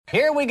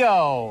Here we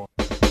go.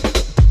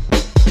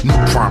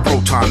 Neutron,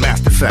 proton,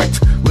 mass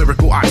effect,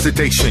 lyrical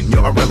oxidation,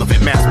 your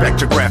irrelevant mass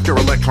spectrograph, your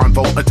electron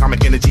volt,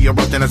 atomic energy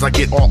erupting as I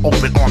get all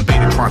open on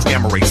betatrons,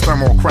 gamma rays,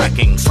 thermal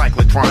cracking,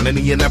 cyclotron,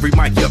 any and every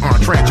mic you're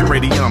on,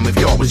 transuranium, if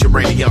y'all was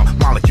uranium,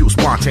 molecule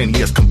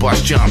spontaneous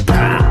combustion,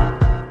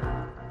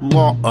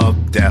 law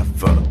of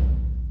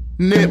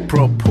definite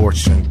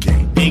proportion,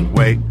 gain ink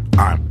weight,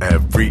 I'm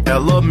every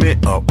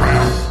element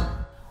around.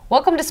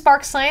 Welcome to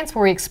Spark Science,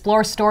 where we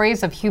explore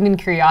stories of human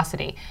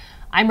curiosity.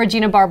 I'm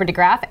Regina Barber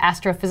DeGraff,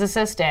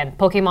 astrophysicist and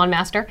Pokemon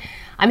master.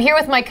 I'm here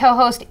with my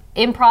co-host,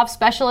 improv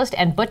specialist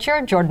and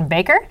butcher, Jordan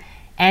Baker.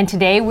 And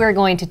today we're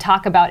going to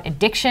talk about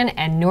addiction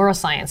and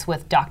neuroscience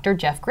with Dr.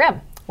 Jeff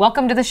Grimm.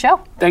 Welcome to the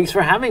show. Thanks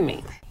for having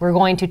me. We're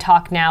going to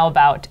talk now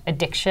about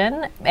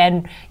addiction.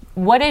 And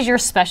what is your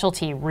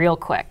specialty, real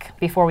quick,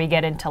 before we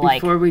get into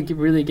Before we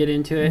really get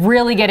into it?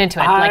 Really get into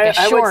it,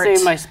 I would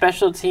say my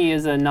specialty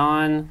is a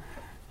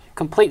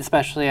complete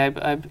specialty.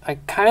 I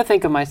kind of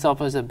think of myself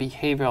as a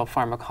behavioral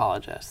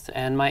pharmacologist,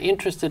 and my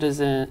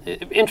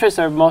interests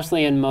are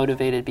mostly in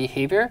motivated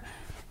behavior.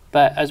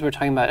 But as we're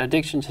talking about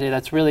addiction today,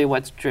 that's really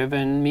what's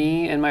driven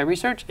me in my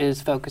research,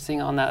 is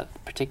focusing on that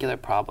particular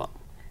problem.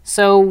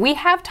 So we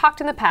have talked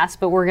in the past,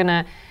 but we're going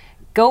to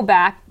go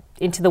back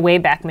into the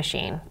Wayback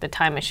Machine, the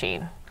time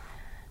machine.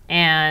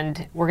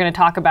 And we're going to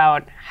talk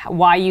about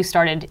why you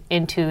started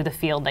into the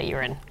field that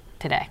you're in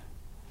today.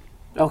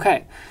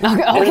 Okay.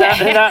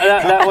 Okay.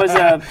 That was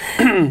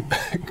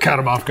Caught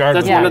him off guard.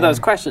 That's one of those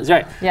questions,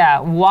 right?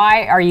 Yeah.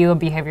 Why are you a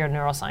behavioral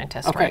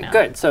neuroscientist right now?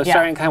 Okay, good. So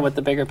starting kind of with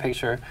the bigger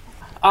picture,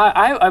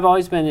 I've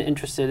always been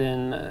interested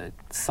in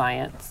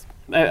science.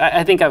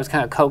 I think I was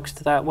kind of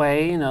coaxed that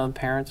way. You know,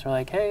 parents were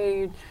like,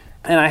 hey.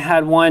 And I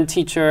had one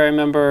teacher, I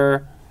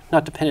remember,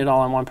 not to pin it all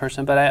on one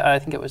person, but I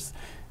think it was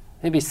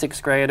maybe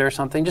sixth grade or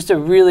something, just a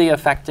really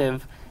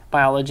effective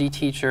biology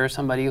teacher,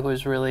 somebody who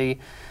was really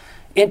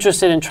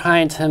interested in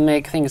trying to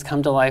make things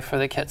come to life for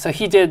the kids. So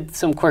he did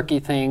some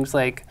quirky things,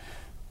 like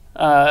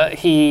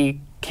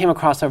he came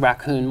across a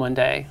raccoon one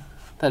day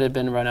that had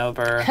been run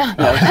over.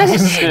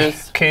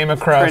 Came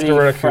across a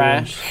raccoon.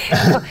 Fresh.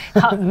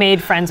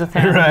 Made friends with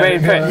him. Right.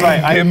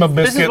 Gave him a biscuit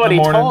this is what in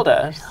the he morning. told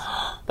us,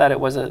 that it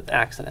was an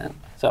accident.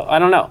 So I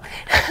don't know.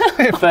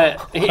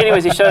 But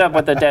anyways, he showed up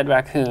with a dead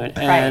raccoon,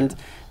 and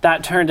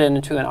that turned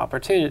into an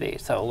opportunity.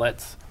 So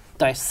let's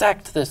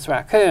dissect this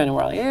raccoon, and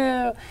we're like,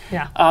 yeah.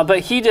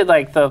 But he did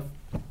like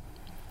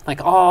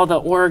all the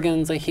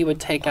organs that he would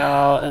take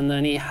out, and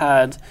then he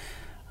had,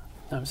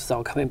 this is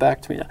all coming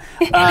back to me now,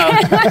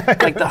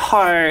 like the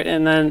heart,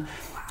 and then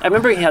I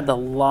remember he had the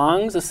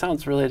lungs. This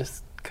sounds really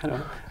just kind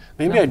of,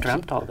 maybe I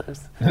dreamt all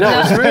this. No,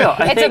 it's real.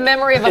 It's a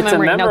memory of a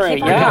memory. It's a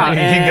memory, no,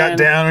 yeah. He got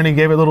down and he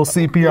gave it a little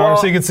CPR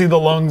so you could see the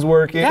lungs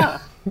working. Yeah.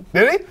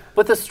 Did he?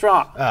 With a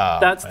straw.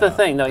 That's the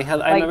thing, though.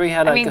 I remember he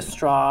had a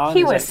straw.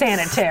 He was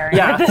sanitary.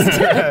 Yeah.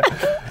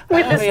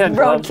 with this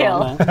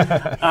roadkill.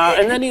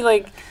 And then he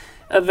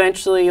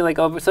eventually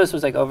so this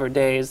was over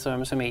days, so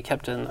I'm assuming he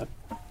kept it in the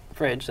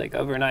fridge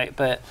overnight,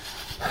 but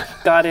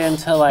got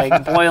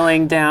into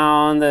boiling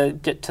down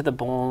get to the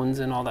bones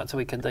and all that, so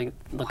we could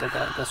look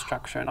at the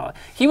structure and all that.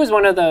 He was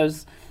one of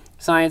those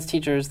science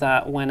teachers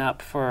that went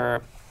up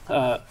for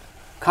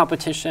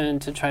competition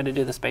to try to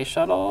do the space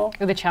shuttle.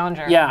 Or the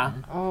Challenger. Yeah.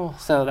 Oh.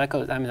 So that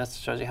goes, that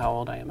shows you how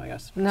old I am, I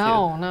guess.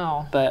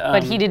 No.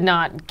 But he did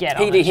not get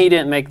on He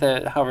didn't make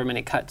the however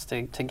many cuts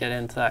to get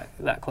into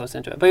that close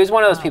into it. But he was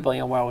one of those people,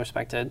 well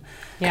respected.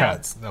 Yeah.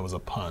 Cuts. That was a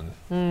pun.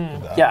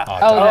 Yeah.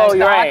 Oh,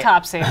 you're right.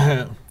 Autopsy.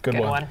 Good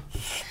one.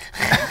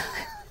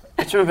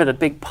 I just remember the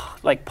big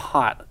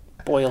pot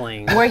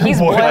boiling. Where he's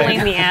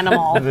boiling the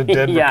animal. The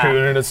dead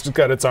raccoon, and it's just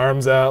got its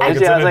arms out like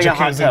it's in a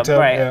jacuzzi tub.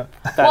 Right. Yeah.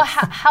 Well,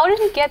 how did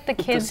he get the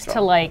kids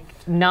to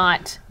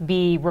not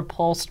be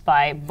repulsed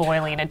by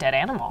boiling a dead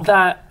animal?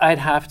 That I'd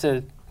have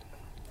to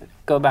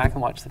go back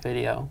and watch the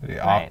video.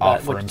 Yeah,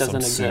 which doesn't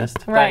exist.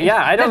 Right. But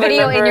yeah, I don't the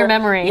video remember, in your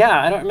memory.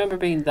 Yeah, I don't remember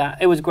being that.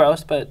 It was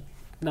gross, but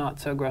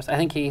not so gross. I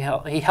think he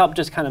helped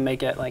just kind of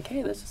make it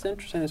hey, this is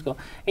interesting, this is cool.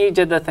 And he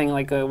did the thing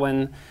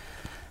when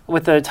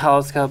with the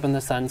telescope and the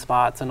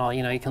sunspots and all,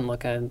 you can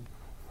look and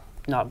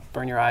not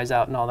burn your eyes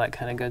out and all that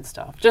kind of good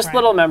stuff. Just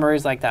little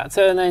memories like that.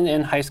 So and then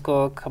in high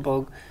school, a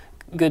couple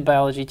good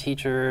biology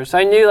teachers. So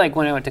I knew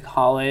when I went to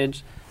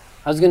college,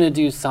 I was going to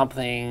do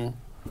something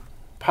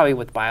probably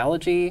with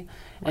biology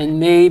and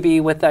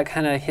maybe with that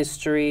kind of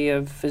history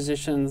of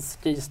physicians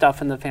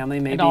stuff in the family,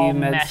 maybe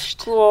med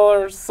school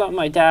or something.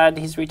 My dad,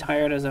 he's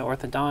retired as an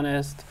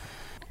orthodontist.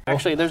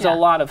 Actually, there's a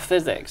lot of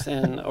physics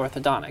in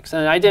orthodontics,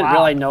 and I didn't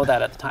really know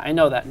that at the time. I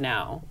know that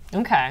now.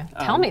 Okay,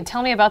 tell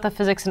me about the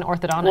physics in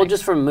orthodontics. Well,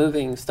 just from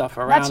moving stuff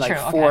around, That's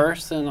true.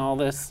 Force and all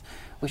this.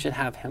 We should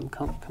have him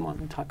come on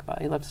and talk about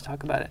it. He loves to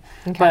talk about it.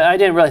 Okay. But I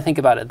didn't really think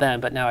about it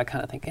then. But now I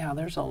kind of think,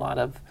 there's a lot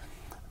of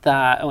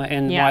that.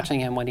 And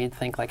watching him, when he'd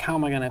think how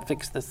am I going to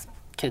fix this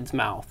kid's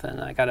mouth, and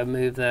I got to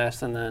move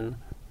this, and then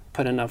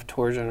put enough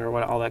torsion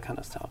or all that kind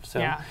of stuff.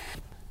 So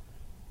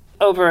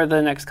over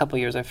the next couple of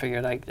years, I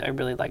figured I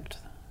really liked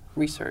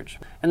research.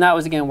 And that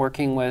was, again,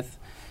 working with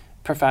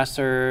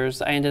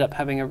professors. I ended up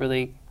having a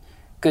really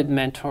good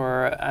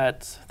mentor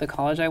at the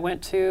college I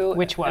went to.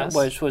 Which was?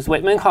 Which was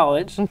Whitman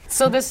College.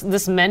 So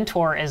this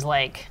mentor is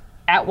like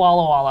at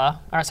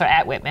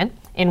at Whitman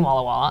in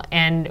Walla Walla,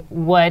 and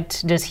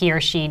what does he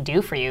or she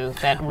do for you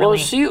that really? Well,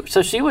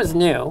 she was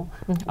new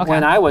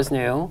when I was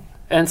new,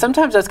 and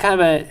sometimes that's kind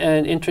of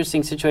an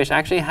interesting situation. I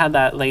actually had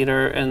that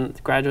later in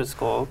graduate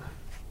school,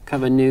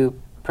 kind of a new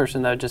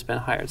person that had just been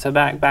hired. So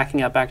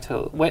backing up back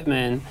to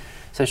Whitman,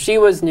 so she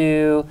was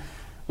new,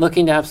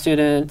 looking to have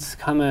students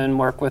come and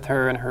work with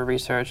her in her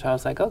research. I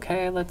was like,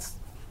 okay, let's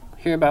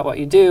hear about what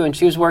you do. And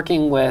she was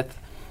working with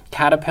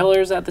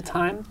caterpillars at the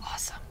time.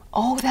 Awesome.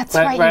 Oh, that's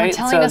right. You were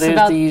telling us there's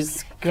about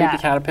these creepy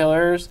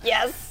caterpillars.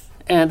 Yes.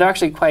 And they're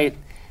actually quite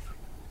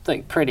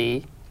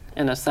pretty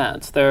in a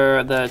sense.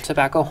 They're the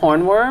tobacco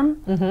hornworm.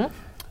 Mm-hmm.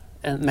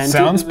 And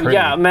Sounds pretty.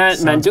 Yeah,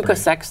 Manduca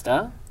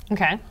sexta.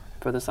 Okay.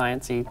 For the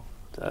sciencey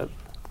for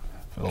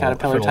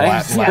caterpillar the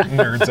types. Latin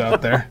nerds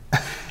out there.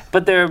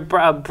 But they're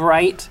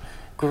bright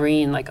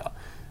green, like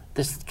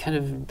this kind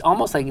of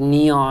almost like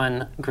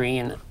neon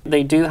green.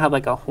 They do have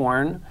like a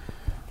horn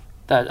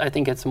that I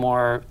think it's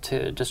more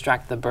to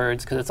distract the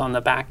birds because it's on the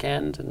back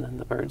end, and then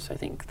the birds, I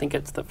think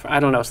it's I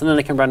don't know. So then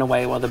they can run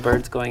away while the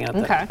bird's going at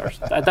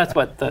that's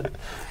what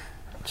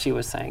she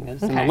was saying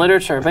is in the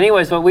literature. But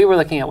anyways, what we were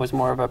looking at was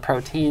more of a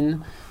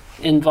protein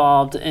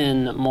involved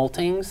in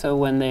molting. So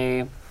when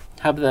they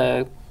have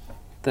the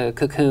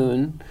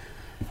cocoon,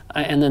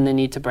 and then they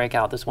need to break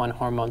out, this one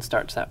hormone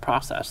starts that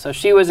process. So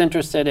she was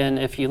interested in,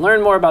 if you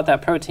learn more about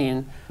that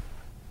protein,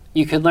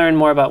 you could learn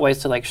more about ways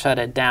to like shut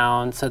it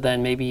down, so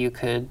then maybe you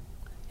could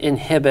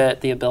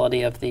inhibit the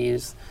ability of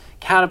these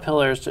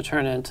caterpillars to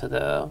turn into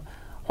the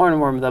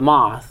hornworm, the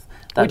moth.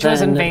 Which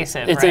was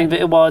invasive,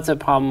 right? Well, it's a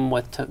problem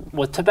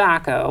with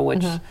tobacco,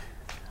 which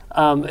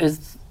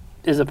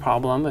is a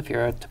problem if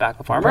you're a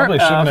tobacco farmer. Probably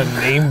shouldn't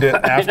have named it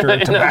after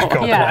a tobacco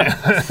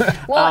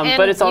plant. Well,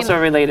 but it's also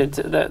related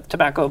to the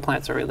tobacco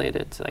plants are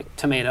related to like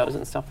tomatoes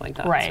and stuff like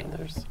that. Right.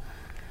 So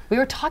we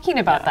were talking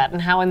about that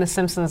and how in The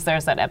Simpsons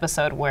there's that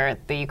episode where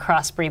they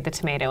crossbreed the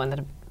tomato and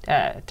the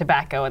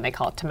tobacco and they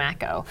call it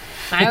tobacco.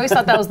 And I always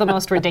thought that was the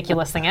most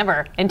ridiculous thing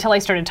ever until I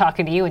started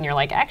talking to you and you're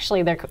like,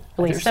 actually, they're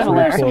really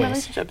similar. There's some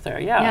relationship there,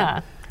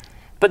 yeah.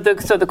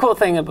 But so the cool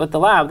thing about the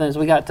lab then is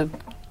we got to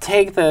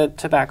take the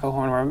tobacco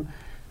hornworm,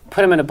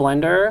 put them in a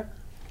blender,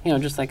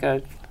 just like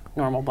a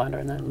normal blender,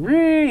 and then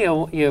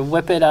you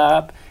whip it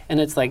up, and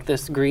it's like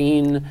this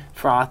green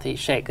frothy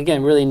shake.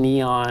 Again, really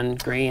neon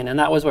green, and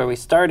that was where we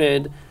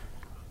started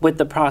with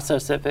the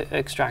process of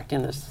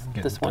extracting this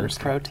one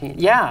protein.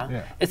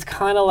 Yeah. It's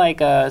kind of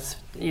like a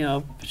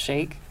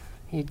shake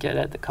you'd get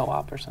at the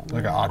co-op or something.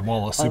 Like an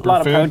Odwalla superfood. A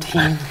lot of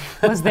protein.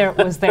 Was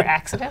there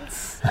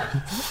accidents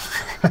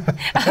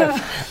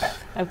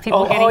of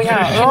people getting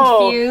confused?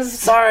 Oh,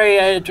 sorry,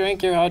 I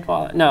drank your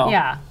Odwalla. No.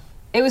 Yeah.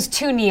 It was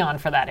too neon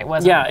for that. It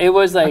wasn't. Yeah, it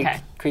was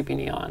like creepy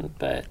neon,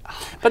 but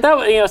that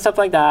was, stuff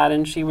like that,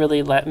 and she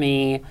really let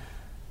me,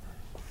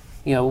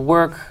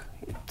 work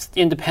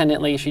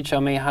independently. She'd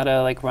show me how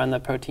to like run the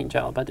protein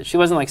gel, but she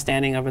wasn't like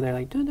standing over there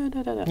like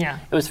da-da-da-da-da. Yeah.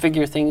 It was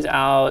figure things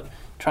out,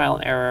 trial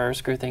and error,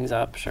 screw things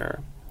up,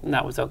 sure, and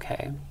that was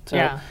okay. So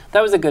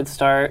that was a good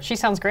start. She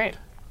sounds great.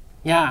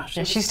 Yeah.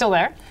 Is she still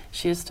there?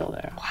 She is still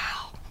there.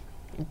 Wow.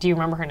 Do you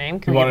remember her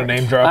name? You want to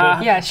name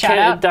drop it? Yeah, shout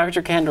out.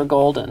 Dr. Kendra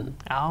Golden.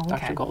 Oh, okay.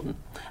 Dr. Golden.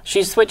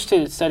 She switched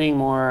to studying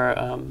more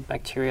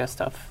bacteria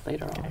stuff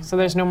later on. So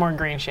there's no more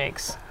green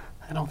shakes?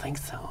 I don't think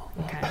so.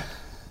 Okay.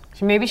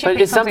 Maybe she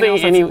picked something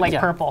else that's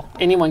purple.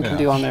 Anyone can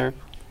do on their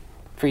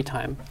free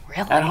time.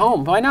 Really? At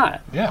home. Why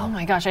not? Yeah. Oh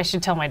my gosh, I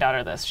should tell my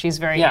daughter this. She's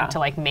very into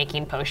like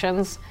making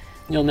potions.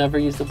 You'll never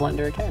use the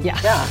blender again. Yeah.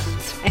 Yeah.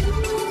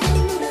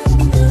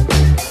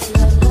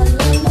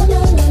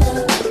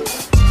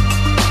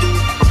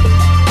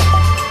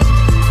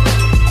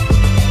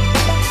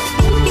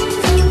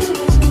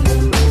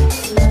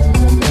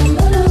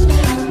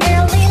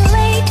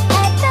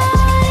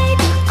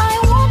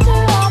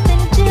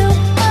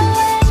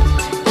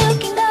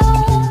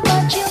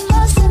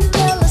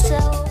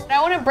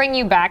 Bring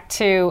you back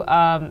to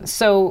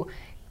so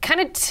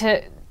kind of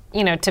to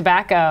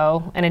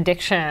tobacco and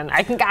addiction.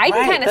 I can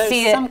kind of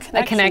see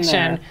a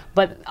connection,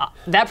 but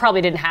that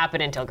probably didn't happen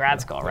until grad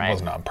school, right? It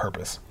wasn't on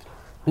purpose.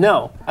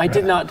 No, I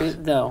did not do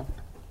no.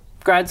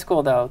 Grad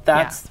school though,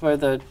 that's where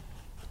the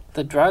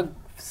drug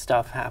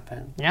stuff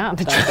happened. Yeah,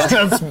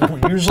 that's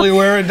usually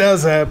where it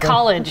does happen.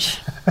 College.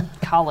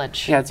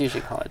 Yeah, it's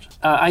usually college.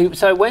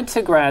 So I went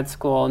to grad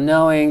school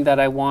knowing that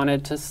I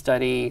wanted to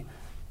study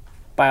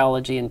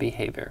biology and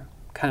behavior.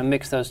 Kind of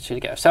mix those two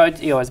together. So I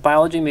was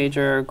biology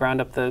major,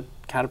 ground up the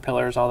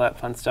caterpillars, all that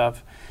fun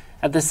stuff.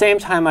 At the same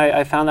time,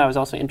 I found that I was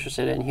also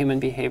interested in human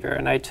behavior,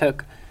 and I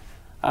took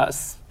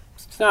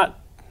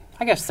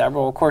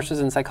several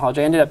courses in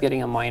psychology. I ended up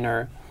getting a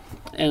minor,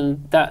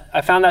 and that I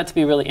found that to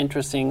be really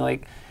interesting.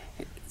 Like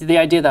the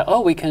idea that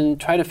we can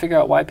try to figure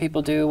out why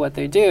people do what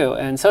they do,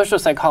 and social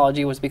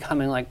psychology was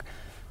becoming like.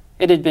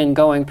 It had been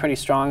going pretty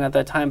strong at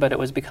that time, but it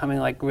was becoming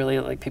like really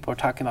like people were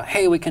talking about,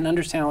 hey, we can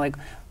understand like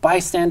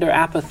bystander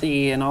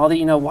apathy and all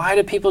the, why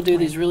do people do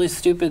these really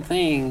stupid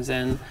things?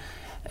 And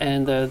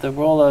and the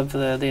role of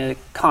the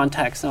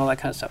context and all that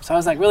kind of stuff. So I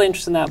was like really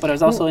interested in that, but I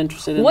was also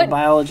interested in the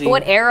biology.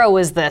 What era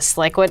was this?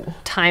 Like what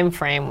time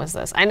frame was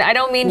this? I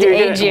don't mean to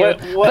age you,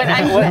 but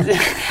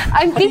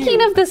I'm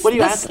thinking of this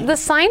the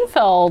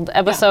Seinfeld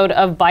episode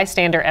of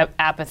Bystander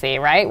Apathy,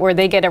 right? Where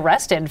they get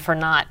arrested for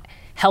not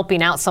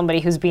helping out somebody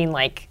who's being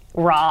like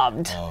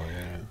robbed. Oh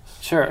yeah.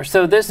 Sure.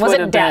 So this would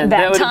have been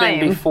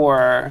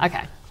before.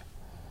 Okay.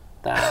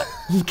 That.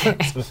 Okay.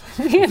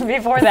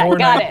 Before that, Before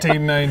got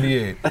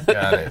 1998.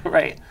 Got it.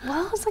 Right.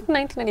 Well, it was like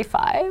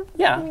 1995.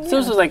 Yeah. So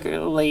this was like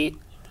late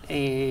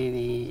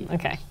 80s.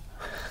 Okay.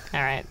 All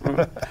right.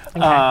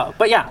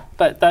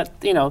 But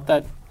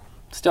that's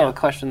still a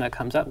question that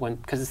comes up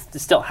because it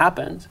still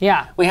happens.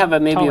 Yeah. We have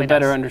maybe totally a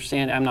better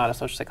understanding. I'm not a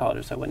social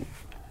psychologist, so I wouldn't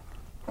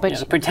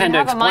pretend you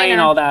to explain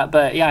all that.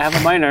 But yeah, I have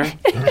a minor.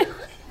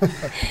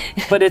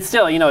 But it's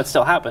still, it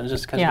still happens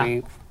just because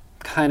we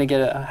kind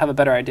of have a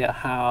better idea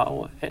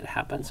how it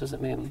happens.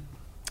 Doesn't mean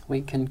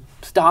we can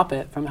stop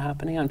it from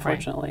happening,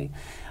 unfortunately.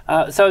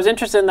 Right. So I was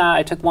interested in that.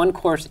 I took one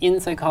course in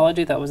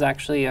psychology that was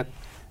actually a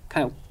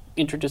kind of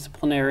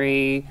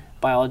interdisciplinary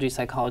biology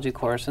psychology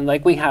course, and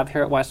like we have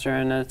here at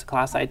Western, it's a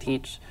class I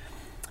teach,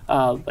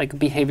 like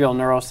behavioral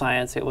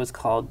neuroscience. It was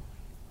called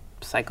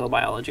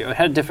psychobiology, or it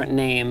had a different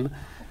name,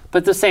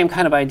 but the same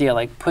kind of idea,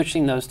 like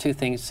pushing those two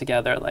things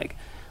together, like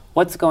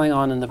what's going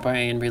on in the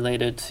brain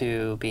related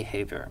to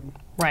behavior.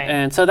 Right.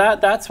 And so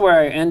that's where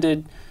I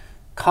ended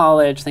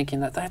college, thinking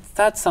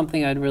that's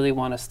something I'd really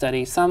want to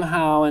study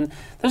somehow. And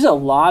there's a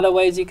lot of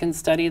ways you can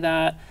study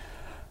that.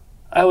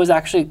 I was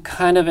actually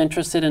kind of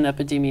interested in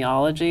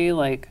epidemiology,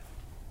 like,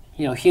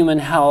 human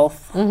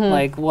health.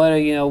 Like,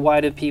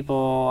 why do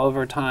people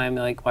over time,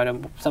 like, why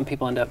do some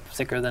people end up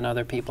sicker than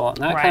other people, and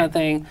that kind of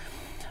thing.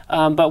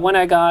 But when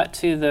I got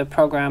to the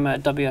program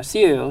at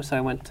WSU, so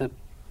I went to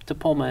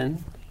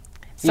Pullman.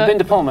 You've been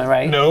to Pullman,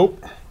 right?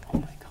 Nope. Oh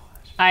my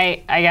gosh.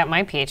 I got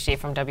my PhD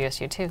from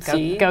WSU too.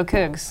 Go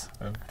Cougs.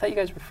 I thought you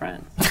guys were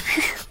friends.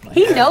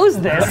 He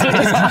knows this.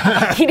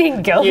 He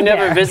didn't go there. You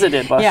never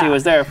visited while she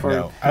was there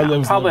for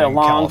probably a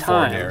long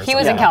time. He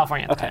was in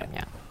California at the time,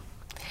 yeah.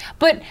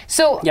 But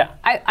so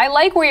I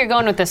like where you're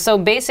going with this. So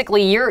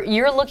basically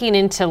you're looking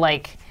into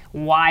like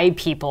why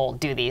people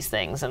do these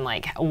things and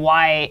like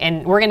why,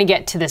 and we're going to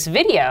get to this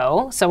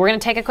video. So we're going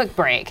to take a quick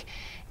break,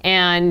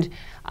 and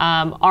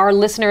our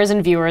listeners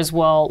and viewers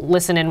will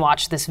listen and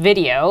watch this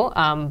video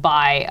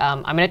by,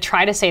 I'm going to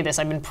try to say this,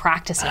 I've been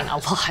practicing a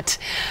lot,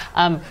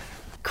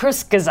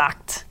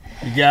 Kurzgesagt.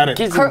 You got it.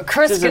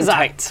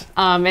 Kurzgesagt.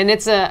 And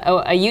it's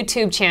a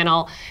YouTube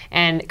channel,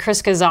 and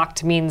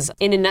Kurzgesagt means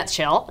in a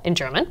nutshell in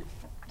German.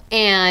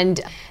 And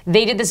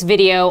they did this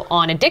video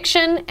on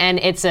addiction, and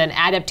it's an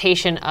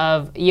adaptation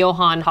of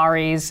Johann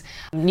Hari's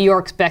New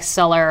York's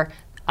bestseller,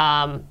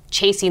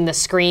 Chasing the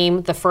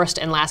Scream, The First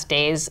and Last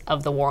Days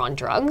of the War on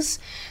Drugs.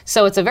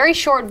 So it's a very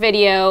short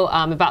video,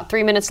 about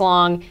 3 minutes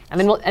long, and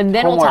then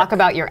we'll talk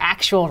about your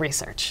actual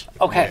research.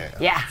 Okay.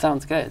 Yeah.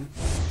 Sounds good.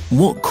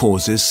 What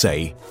causes,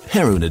 say,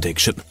 heroin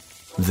addiction?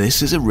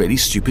 This is a really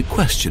stupid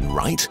question,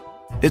 right?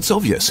 It's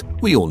obvious.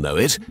 We all know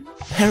it.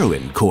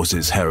 Heroin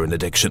causes heroin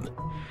addiction.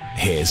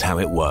 Here's how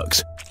it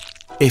works.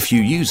 If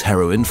you use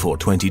heroin for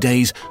 20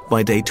 days,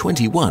 by day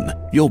 21,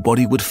 your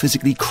body would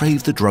physically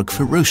crave the drug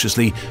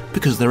ferociously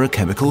because there are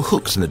chemical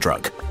hooks in the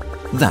drug.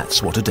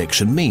 That's what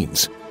addiction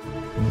means.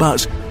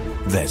 But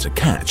there's a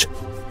catch.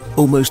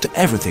 Almost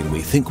everything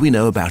we think we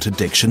know about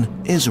addiction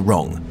is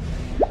wrong.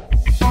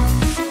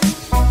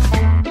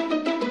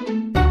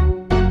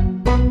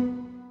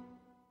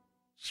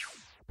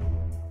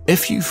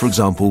 If you, for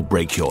example,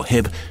 break your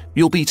hip,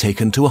 you'll be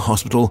taken to a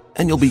hospital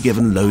and you'll be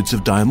given loads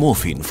of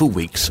diamorphine for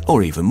weeks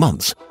or even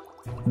months.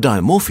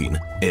 Diamorphine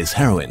is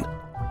heroin.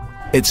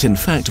 It's in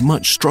fact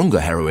much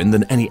stronger heroin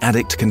than any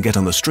addict can get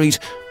on the street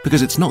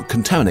because it's not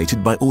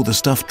contaminated by all the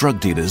stuff drug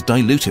dealers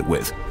dilute it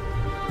with.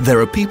 There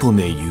are people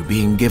near you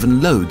being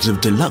given loads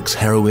of deluxe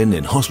heroin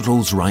in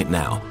hospitals right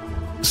now.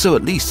 So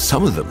at least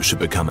some of them should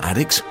become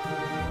addicts.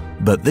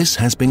 But this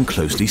has been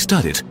closely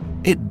studied.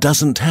 It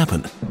doesn't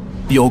happen.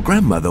 Your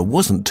grandmother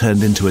wasn't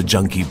turned into a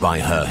junkie by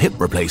her hip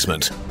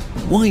replacement.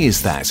 Why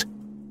is that?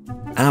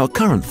 Our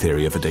current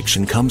theory of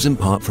addiction comes in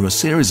part from a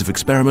series of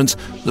experiments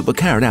that were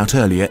carried out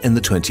earlier in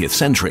the 20th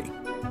century.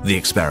 The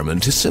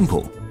experiment is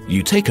simple.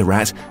 You take a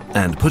rat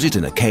and put it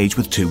in a cage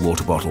with 2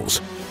 water bottles.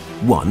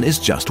 One is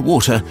just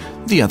water,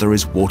 the other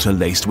is water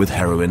laced with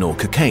heroin or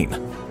cocaine.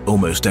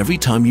 Almost every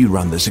time you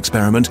run this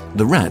experiment,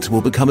 the rat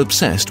will become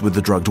obsessed with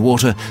the drugged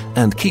water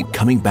and keep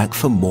coming back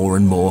for more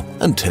and more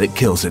until it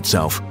kills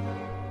itself.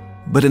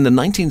 But in the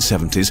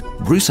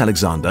 1970s, Bruce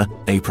Alexander,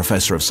 a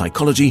professor of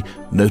psychology,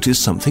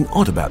 noticed something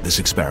odd about this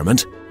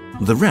experiment.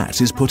 The rat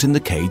is put in the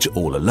cage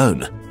all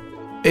alone.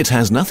 It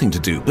has nothing to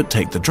do but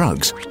take the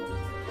drugs.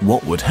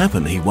 What would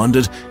happen, he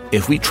wondered,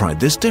 if we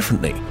tried this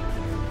differently?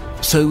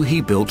 So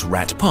he built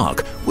Rat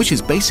Park, which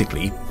is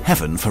basically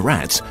heaven for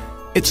rats.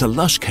 It's a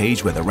lush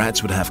cage where the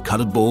rats would have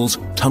colored balls,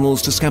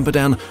 tunnels to scamper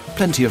down,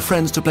 plenty of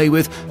friends to play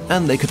with,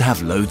 and they could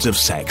have loads of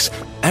sex.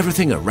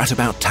 Everything a rat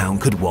about town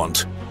could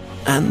want.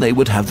 And they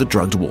would have the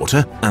drugged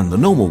water and the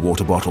normal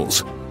water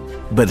bottles.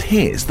 But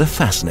here's the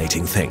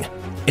fascinating thing.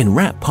 In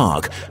Rat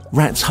Park,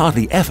 rats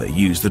hardly ever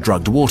use the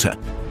drugged water.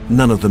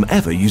 None of them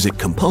ever use it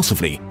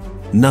compulsively.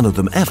 None of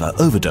them ever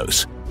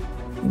overdose.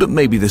 But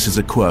maybe this is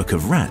a quirk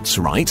of rats,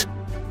 right?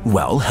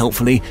 Well,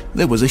 helpfully,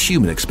 there was a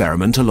human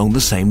experiment along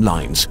the same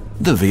lines,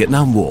 the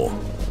Vietnam War.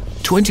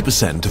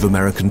 20% of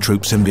American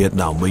troops in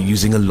Vietnam were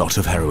using a lot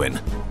of heroin.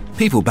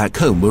 People back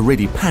home were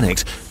really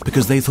panicked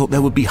because they thought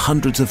there would be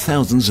hundreds of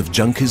thousands of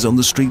junkies on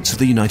the streets of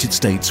the United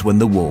States when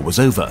the war was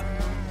over.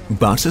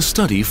 But a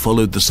study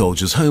followed the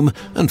soldiers home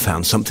and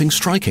found something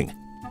striking.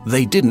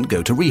 They didn't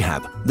go to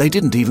rehab. They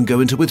didn't even go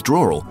into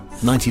withdrawal.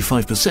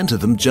 95% of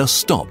them just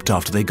stopped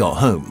after they got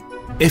home.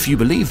 If you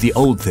believe the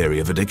old theory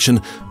of addiction,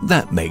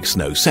 that makes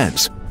no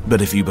sense.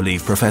 But if you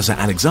believe Professor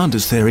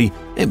Alexander's theory,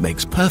 it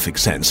makes perfect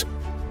sense.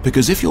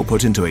 Because if you're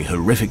put into a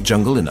horrific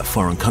jungle in a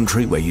foreign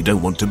country where you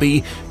don't want to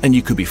be, and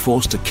you could be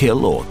forced to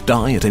kill or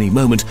die at any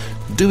moment,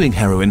 doing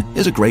heroin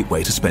is a great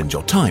way to spend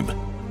your time.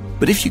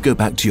 But if you go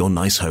back to your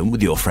nice home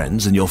with your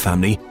friends and your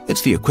family,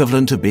 it's the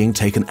equivalent of being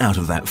taken out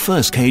of that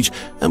first cage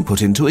and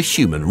put into a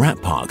human rat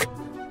park.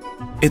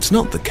 It's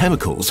not the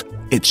chemicals,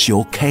 it's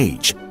your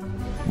cage.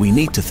 We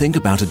need to think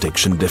about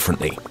addiction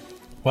differently.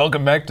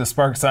 Welcome back to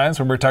Spark Science,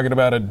 where we're talking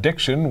about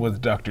addiction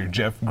with Dr.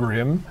 Jeff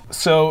Grimm.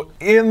 So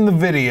in the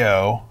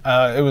video,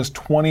 it was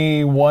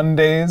 21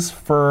 days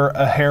for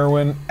a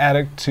heroin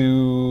addict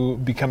to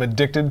become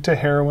addicted to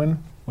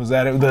heroin. Was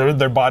that it?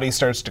 Their body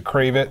starts to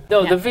crave it?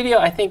 No, the video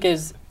I think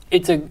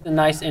it's a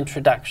nice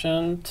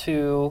introduction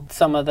to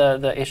some of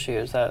the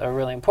issues that are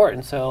really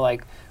important. So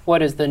like,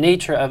 what is the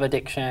nature of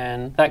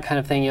addiction, that kind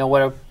of thing,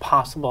 what are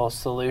possible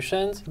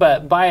solutions?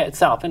 But by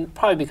itself, and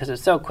probably because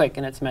it's so quick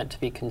and it's meant to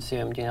be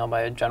consumed,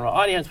 by a general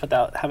audience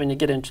without having to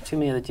get into too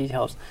many of the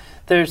details,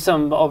 there's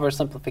some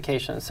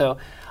oversimplification. So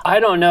I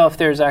don't know if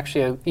there's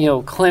actually a,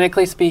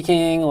 clinically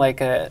speaking,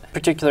 like a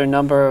particular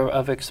number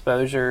of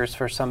exposures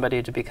for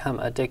somebody to become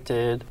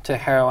addicted to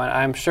heroin.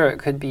 I'm sure it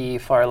could be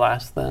far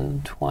less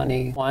than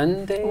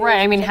 21 days. Right,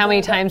 I mean, how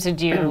many times did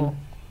you...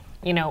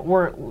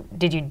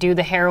 did you do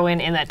the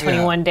heroin in that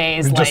 21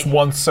 days? Just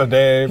once a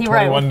day,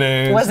 21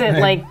 days. Was it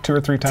like 2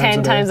 or 3 times 10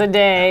 a day? times a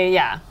day?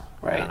 Yeah.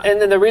 Right. And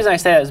then the reason I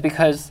say that is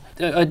because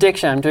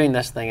addiction, I'm doing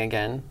this thing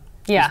again.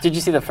 Yeah. Did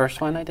you see the first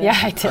one I did? Yeah,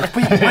 I did.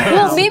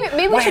 Well,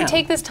 maybe we should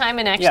take this time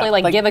and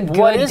actually give a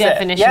good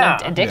definition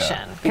of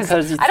addiction. Because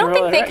I don't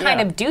think they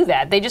kind of do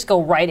that. They just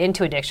go right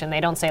into addiction.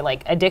 They don't say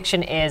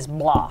addiction is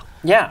blah.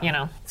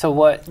 Yeah. So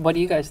what do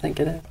you guys think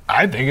it is?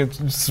 I think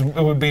it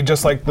would be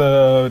just like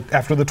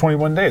after the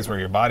 21 days where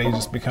your body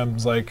just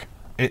becomes like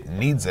it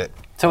needs it.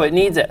 So it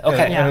needs it.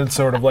 Okay. And it's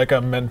sort of like a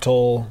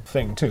mental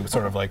thing too.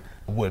 Sort of like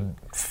would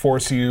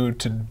force you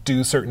to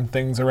do certain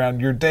things around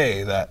your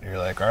day that you're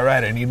like, all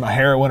right, I need my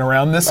heroin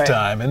around this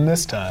time and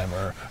this time,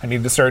 or I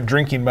need to start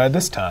drinking by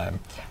this time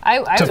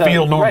to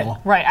feel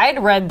normal. Right. I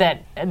had read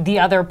that the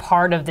other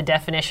part of the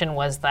definition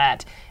was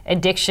that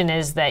addiction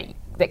is that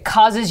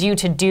causes you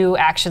to do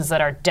actions that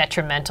are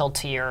detrimental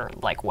to your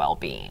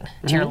well-being,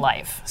 to your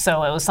life.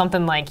 So it was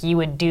something like you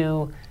would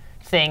do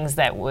things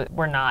that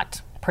were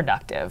not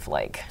productive,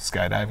 like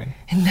skydiving.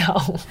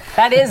 No,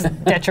 that is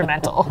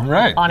detrimental.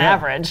 Right. On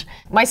average.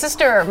 My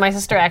sister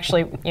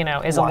actually,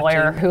 is a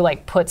lawyer who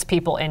puts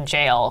people in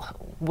jail,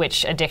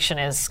 which addiction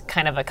is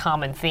kind of a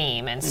common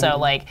theme. And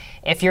so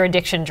if your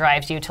addiction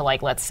drives you to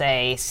let's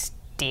say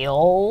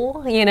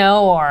steal,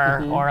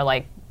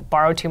 or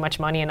borrow too much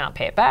money and not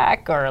pay it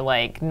back, or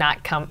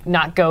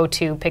not go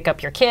to pick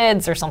up your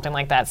kids or something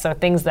like that. So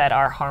things that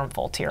are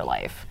harmful to your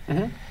life.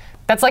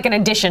 That's an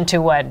addition to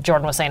what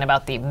Jordan was saying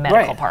about the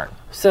medical part.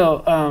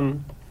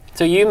 So,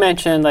 so you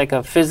mentioned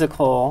a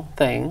physical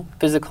thing,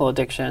 physical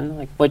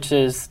addiction, which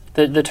is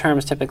the term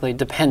is typically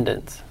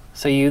dependence.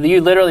 So you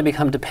literally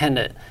become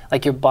dependent.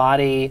 Your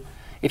body,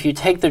 if you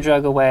take the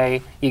drug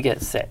away, you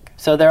get sick.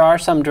 So there are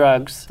some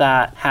drugs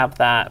that have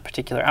that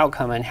particular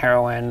outcome. In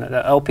heroin,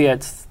 the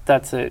opiates,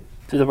 that's the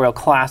real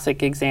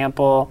classic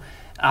example.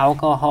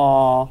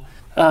 Alcohol.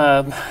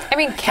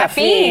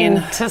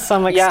 Caffeine to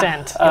some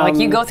extent.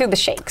 You go through the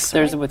shakes.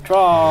 There's a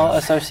withdrawal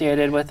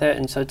associated with it,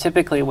 and so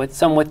typically with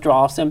some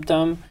withdrawal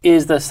symptom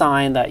is the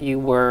sign that you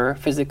were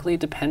physically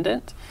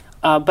dependent.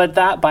 But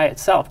that by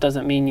itself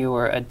doesn't mean you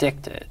were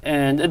addicted.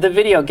 And the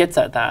video gets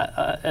at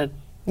that.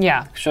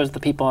 It shows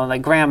the people,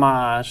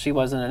 grandma, she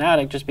wasn't an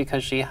addict just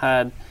because she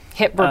had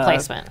hip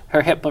replacement.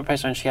 Her hip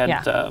replacement, she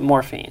had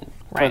morphine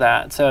for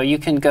that. So you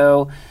can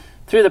go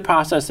through the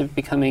process of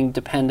becoming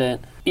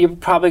dependent. You're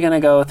probably going to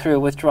go through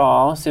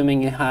withdrawal,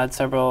 assuming you had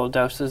several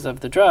doses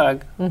of the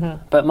drug,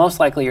 but most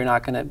likely you're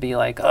not going to be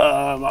like,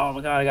 oh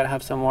my God, I got to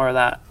have some more of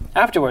that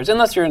afterwards,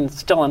 unless you're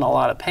still in a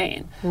lot of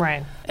pain.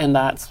 Right. And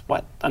that's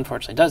what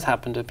unfortunately does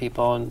happen to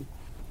people. And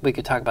we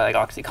could talk about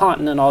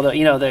OxyContin and all the,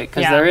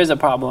 because there is a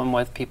problem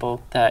with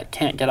people that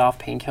can't get off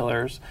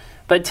painkillers.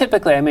 But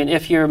typically,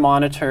 if you're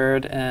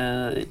monitored,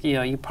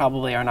 you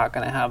probably are not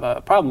going to have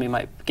a problem. You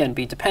might, again,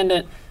 be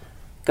dependent,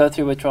 go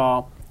through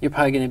withdrawal, you're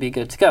probably going to be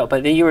good to go.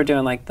 But then you were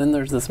doing then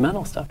there's this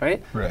mental stuff,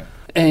 right? Right.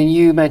 And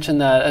you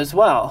mentioned that as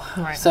well.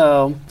 Right.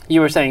 So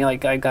you were saying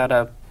I got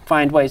a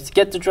find ways to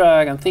get the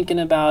drug. I'm thinking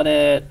about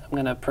it. I'm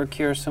going to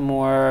procure some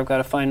more. I've got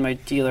to find my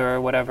dealer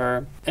or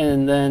whatever.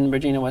 And then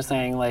Regina was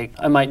saying, like,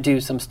 I might do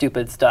some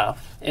stupid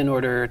stuff in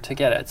order to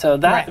get it. So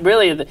that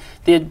really,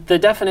 the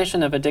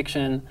definition of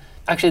addiction,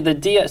 actually,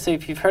 so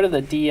if you've heard of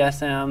the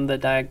DSM, the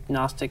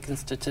Diagnostic and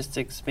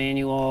Statistics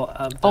Manual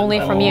of the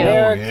Only from you.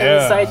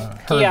 American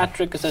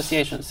Psychiatric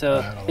Association.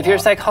 So if you're a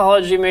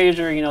psychology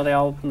major, they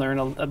all learn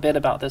a bit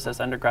about this as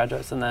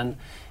undergraduates, and then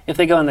if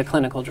they go in the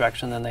clinical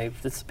direction, then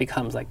this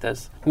becomes like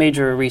this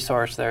major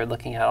resource they're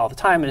looking at all the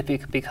time. And if you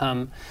could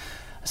become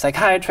a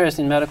psychiatrist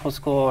in medical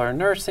school or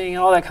nursing,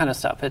 all that kind of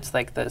stuff, it's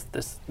like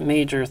this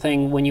major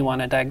thing when you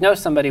want to diagnose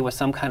somebody with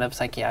some kind of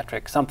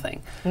psychiatric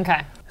something.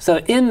 Okay. So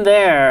in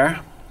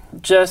there,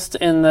 just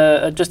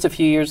a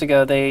few years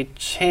ago, they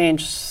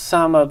changed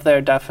some of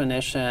their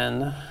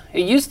definition.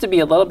 It used to be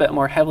a little bit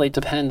more heavily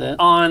dependent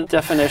on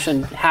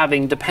definition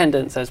having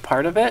dependence as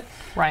part of it.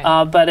 Right.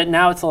 But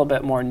now it's a little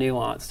bit more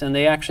nuanced, and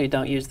they actually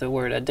don't use the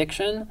word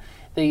addiction.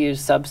 They use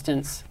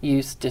substance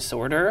use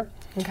disorder.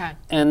 Okay.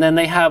 And then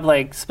they have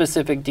like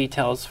specific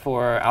details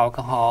for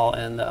alcohol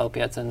and the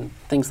opiates and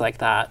things like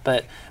that.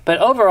 But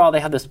overall,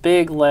 they have this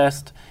big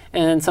list,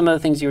 and some of the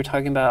things you were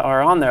talking about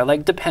are on there,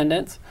 like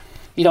dependence.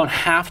 You don't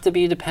have to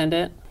be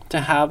dependent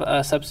to have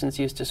a substance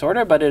use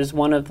disorder, but it is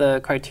one of the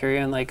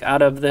criteria. And like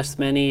out of this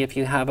many, if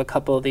you have a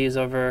couple of these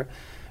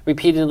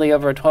repeatedly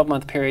over a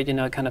 12-month period,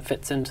 it kind of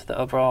fits into the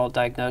overall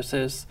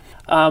diagnosis.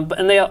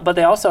 But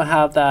they also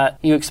have that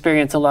you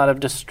experience a lot of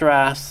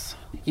distress.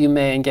 You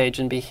may engage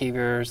in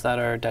behaviors that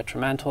are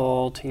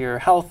detrimental to your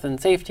health and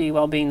safety,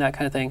 well-being, that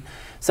kind of thing.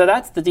 So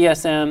that's the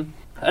DSM.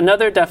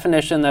 Another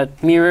definition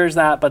that mirrors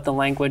that, but the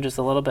language is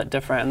a little bit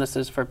different, and this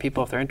is for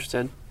people if they're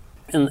interested.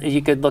 And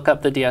you could look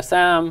up the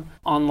DSM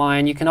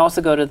online. You can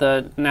also go to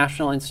the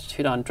National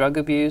Institute on Drug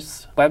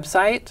Abuse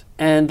website,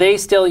 and they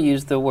still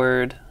use the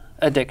word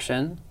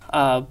addiction,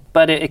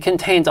 but it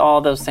contains all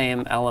those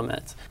same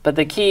elements. But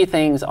the key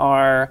things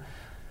are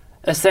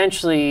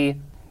essentially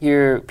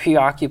you're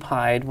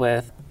preoccupied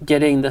with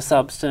getting the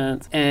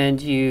substance, and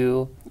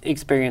you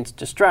experience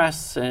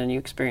distress, and you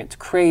experience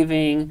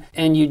craving,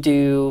 and you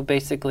do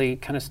basically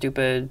kind of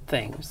stupid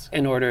things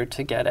in order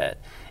to get it.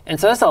 And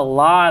so that's a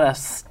lot of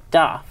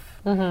stuff.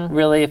 Mm-hmm.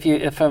 Really,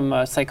 if from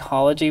a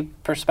psychology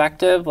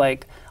perspective,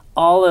 like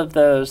all of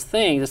those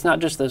things, it's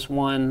not just this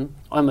one,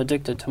 I'm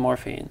addicted to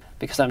morphine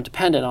because I'm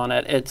dependent on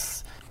it.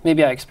 It's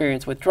maybe I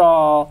experience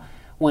withdrawal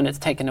when it's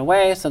taken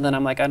away, so then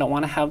I'm like, I don't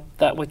want to have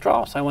that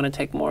withdrawal, so I want to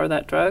take more of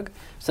that drug.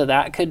 So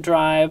that could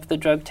drive the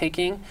drug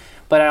taking.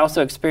 But I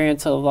also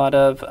experience a lot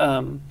of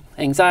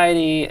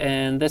anxiety,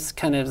 and this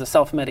kind of is a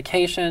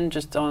self-medication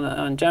just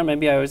on general.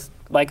 Maybe I was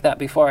like that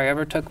before I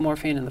ever took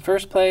morphine in the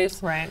first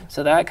place. Right.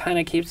 So that kind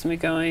of keeps me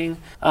going.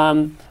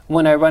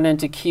 When I run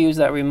into cues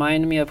that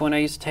remind me of when I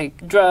used to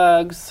take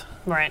drugs.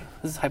 Right.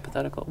 This is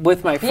hypothetical.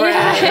 With my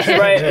friends,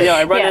 right?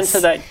 I run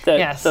into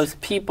those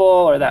people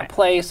or that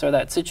place or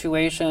that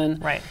situation.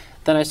 Right.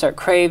 Then I start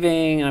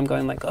craving, and I'm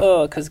going like,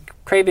 oh, because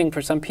craving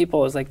for some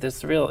people is like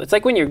this it's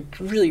like when you're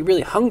really,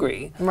 really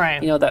hungry. Right.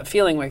 That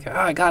feeling where you're,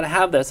 I gotta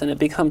have this, and it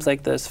becomes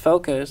like this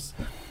focus.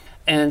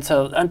 And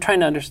so I'm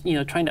trying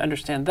to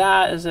understand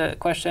that as a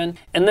question.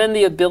 And then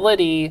the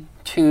ability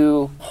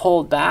to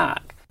hold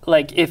back.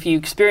 Like if you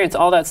experience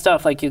all that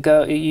stuff, like you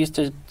used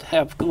to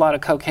have a lot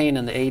of cocaine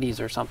in the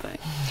 80s or something.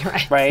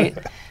 Right?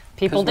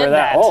 People did we're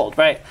that old,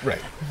 right?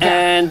 Right.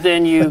 And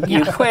then you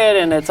quit,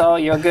 and it's all,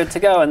 you're good to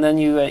go. And then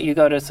you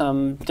go to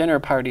some dinner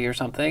party or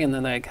something, and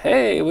then like,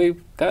 hey,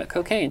 we've got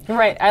cocaine.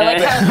 Right. I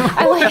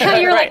like how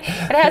you're like,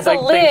 it has a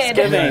lid.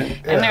 Thanksgiving.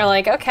 And they're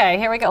like, okay,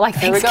 here we go. Like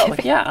Here we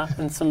Thanksgiving. go. Yeah,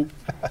 and some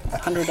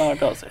 $100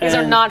 bills. These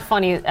are not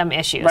funny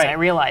issues. Right. I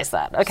realize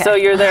that. Okay. So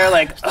you're there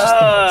like,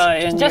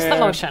 and just the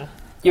motion.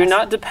 You're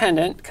not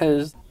dependent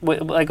because,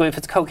 like, if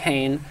it's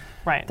cocaine,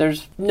 right.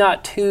 There's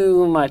not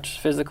too much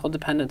physical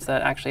dependence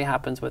that actually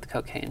happens with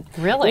cocaine.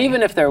 Really? And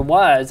even if there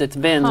was, it's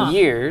been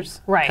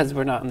years. Right. Because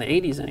we're not in the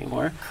 80s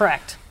anymore.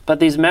 Correct. But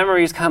these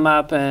memories come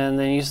up, and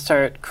then you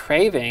start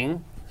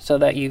craving, so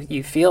that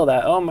you feel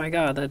that, oh my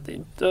God, I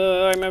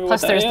remember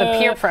Plus what that there's the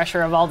peer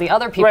pressure of all the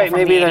other people from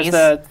maybe the 80s.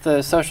 there's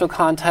the social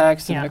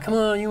context, and like, come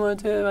on, you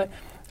want to.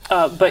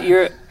 But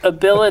your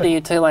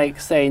ability to like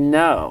say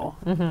no,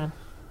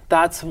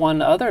 that's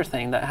one other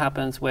thing that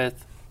happens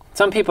with,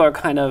 some people are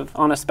kind of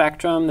on a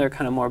spectrum, they're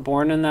kind of more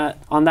born in that,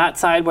 on that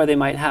side where they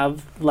might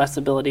have less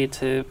ability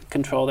to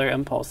control their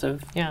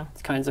impulsive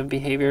kinds of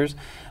behaviors.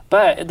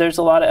 But there's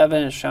a lot of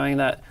evidence showing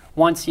that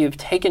once you've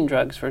taken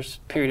drugs for a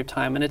period of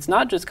time, and it's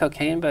not just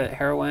cocaine, but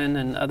heroin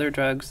and other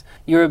drugs,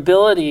 your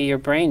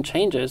brain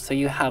changes, so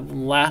you have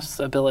less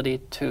ability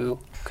to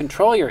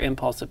control your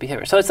impulsive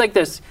behavior. So it's like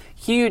this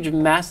huge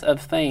mess of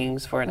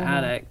things for an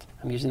addict.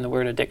 I'm using the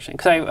word addiction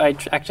because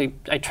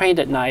I trained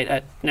at night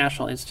at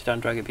National Institute on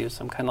Drug Abuse,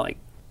 so I'm kind of like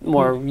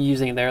more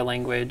using their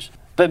language.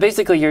 But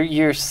basically,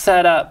 you're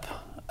set up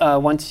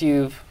once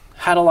you've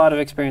had a lot of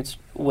experience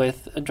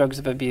with drugs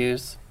of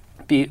abuse,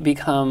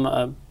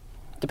 become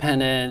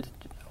dependent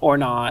or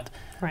not,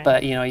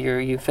 but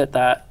you fit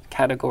that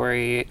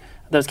category.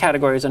 those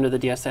categories under the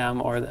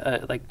DSM or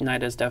like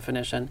NIDA's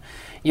definition,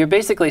 you're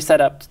basically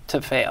set up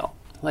to fail.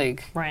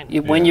 Like Right.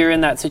 When you're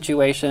in that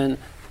situation,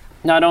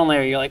 not only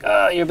are you like,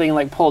 oh, you're being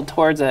like pulled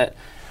towards it,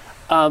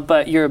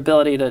 but your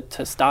ability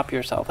to stop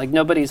yourself. Like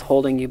nobody's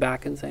holding you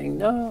back and saying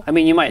no. I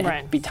mean, you might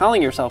Right. be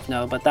telling yourself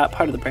no, but that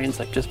part of the brain's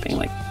like just being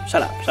like,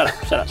 shut up, shut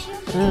up, shut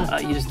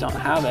up. You just don't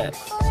have it.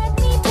 Let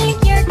me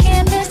take your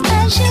canvas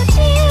and shoot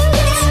you.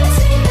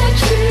 Sing the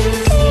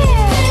truth.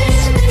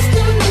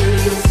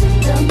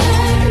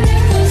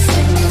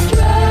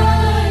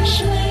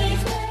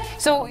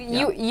 So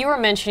you were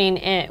mentioning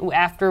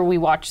after we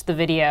watched the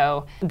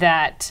video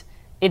that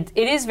it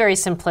is very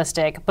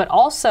simplistic, but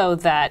also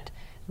that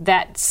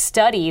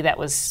study that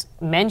was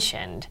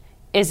mentioned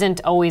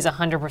isn't always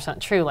 100%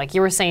 true. Like you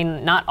were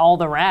saying, not all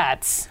the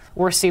rats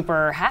were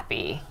super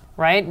happy,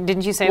 right?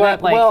 Didn't you say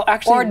that? Like, well,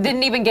 actually, or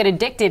didn't even get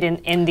addicted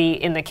in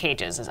the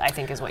cages, I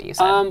think is what you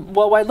said.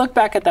 Well, I look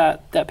back at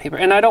that paper,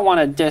 and I don't want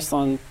to diss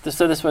on this.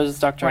 So this was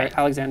Dr. Right.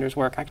 Alexander's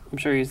work. I'm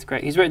sure he's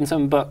great. He's written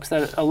some books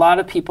that a lot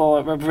of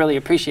people have really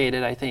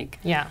appreciated, I think.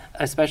 Yeah.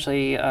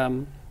 Especially,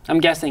 I'm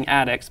guessing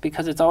addicts,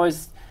 because it's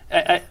always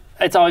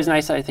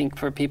nice, I think,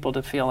 for people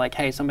to feel like,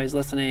 hey, somebody's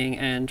listening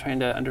and trying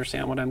to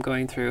understand what I'm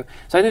going through.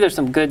 So I think there's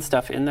some good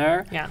stuff in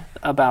there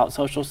about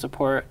social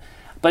support.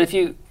 But if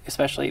you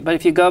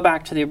go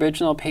back to the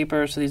original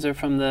paper, so these are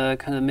from the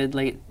kind of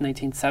mid-late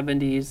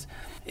 1970s,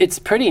 it's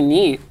pretty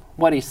neat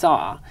what he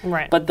saw.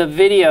 Right. But the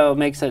video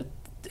makes it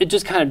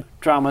just kind of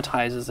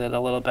dramatizes it a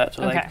little bit.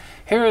 So like,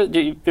 do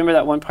you remember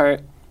that one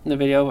part in the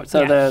video?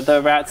 So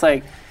the rat's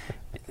like,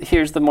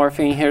 here's the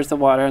morphine, here's the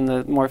water, and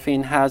the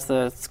morphine has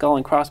the skull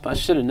and crossbones.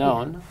 I should have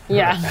known.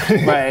 Yeah.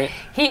 Right.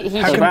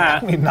 How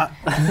can we not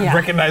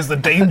recognize the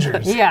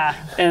dangers? Yeah.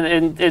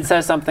 And it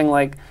says something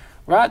like,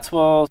 rats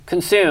will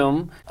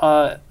consume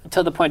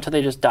till the point till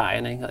they just die,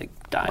 and they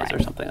like dies or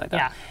something like that.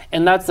 Yeah.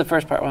 And that's the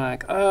first part when I'm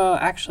like, oh,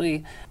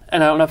 actually,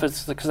 and I don't know if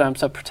it's because I'm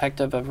so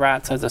protective of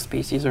rats as a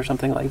species or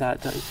something like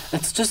that.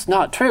 It's just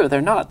not true. They're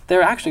not.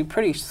 They're actually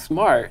pretty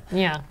smart.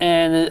 Yeah.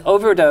 And an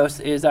overdose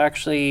is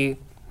actually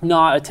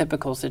not a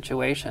typical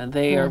situation.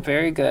 They are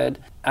very good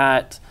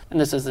at, and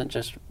this isn't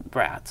just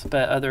rats,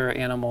 but other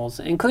animals,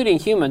 including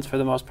humans for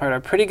the most part, are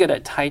pretty good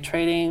at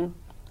titrating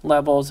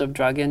levels of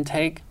drug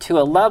intake to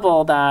a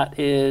level that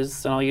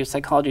is, and I'll use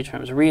psychology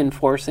terms,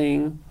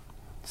 reinforcing.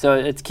 So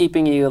it's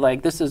keeping you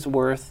like, this is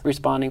worth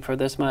responding for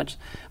this much.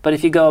 But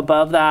if you go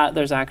above that,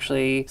 there's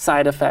actually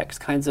side effects,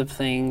 kinds of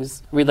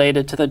things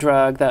related to the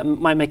drug that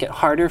might make it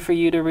harder for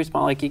you to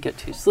respond. Like you get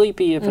too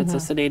sleepy if it's a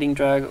sedating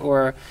drug,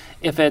 or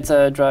if it's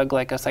a drug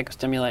like a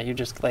psychostimulant, you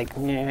just like,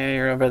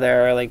 you're over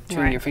there, like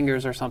chewing your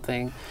fingers or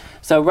something.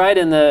 So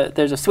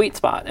there's a sweet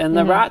spot. And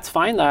the rats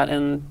find that,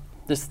 and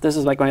this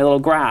is like my little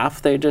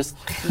graph. They'll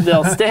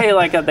stay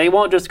like they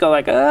won't just go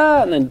like,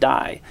 and then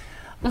die.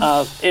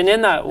 And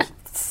in that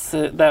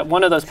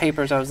one of those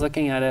papers I was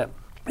looking at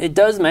it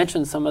does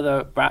mention some of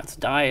the rats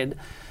died.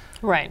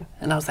 Right.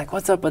 And I was like,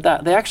 what's up with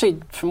that? They actually,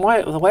 the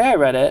way I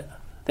read it,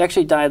 they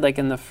actually died like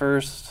in the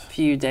first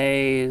few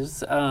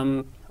days.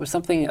 It was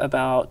something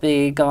about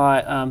they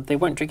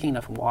weren't drinking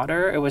enough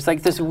water. It was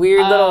like this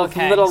weird little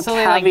So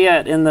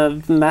caveat in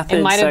the method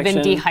It might have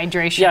been section.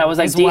 dehydration. Yeah, it was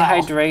like as well.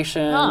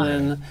 dehydration.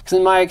 And because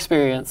in my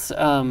experience,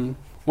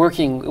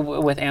 working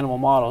with animal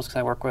models, because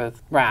I work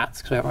with rats,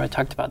 because we haven't really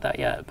talked about that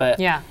yet, but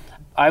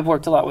I've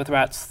worked a lot with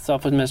rats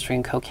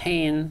self-administering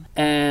cocaine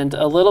and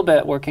a little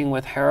bit working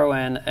with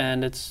heroin,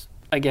 and it's,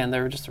 again,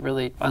 they're just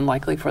really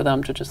unlikely for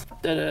them to just,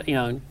 they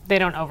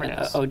don't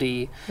overdose.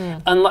 OD.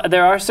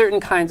 There are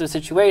certain kinds of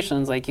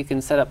situations, like you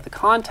can set up the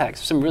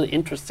context, some really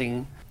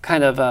interesting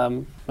kind of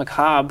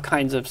macabre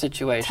kinds of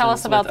situations. Tell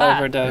us about with that.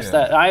 overdose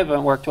that I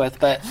haven't worked with,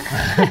 but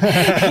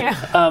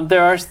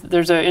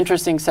there's an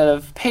interesting set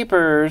of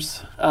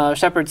papers.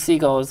 Shepard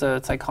Siegel is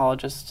a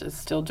psychologist, is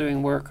still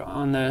doing work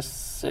on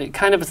this. It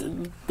kind of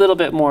a little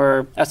bit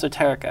more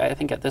esoteric, I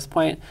think, at this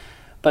point.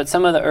 But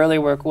some of the early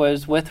work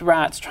was with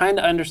rats, trying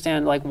to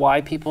understand like why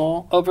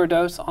people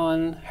overdose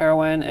on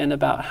heroin and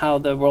about how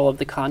the role of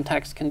the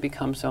context can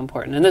become so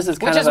important. And this is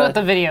kind Which is what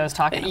the video is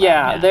talking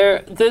about.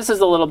 This is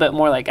a little bit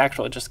more like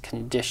actual just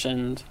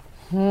conditioned.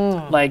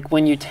 Like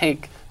when you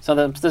take,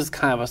 this is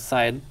kind of a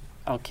side,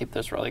 I'll keep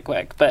this really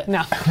quick, but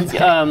No.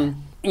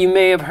 You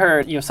may have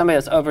heard, somebody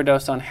that's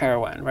overdosed on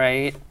heroin,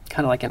 right?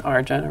 Kind of like in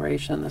our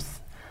generation.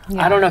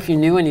 I don't know if you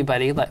knew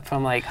anybody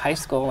from like high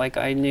school. Like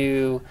I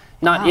knew,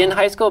 not in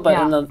high school, but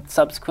in the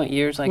subsequent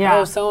years, like,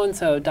 oh,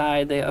 so-and-so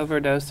died, they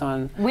overdosed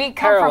on We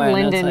come heroin. from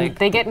Linden. Like,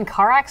 they get in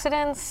car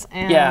accidents,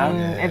 and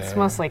it's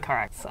mostly car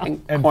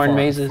accidents. and corn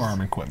mazes. Farm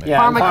equipment. Yeah,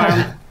 Farm farm.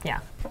 equipment. Yeah.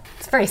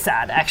 It's very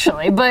sad,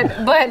 actually.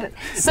 But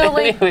so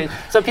like, Anyway,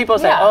 so people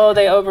say, oh,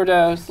 they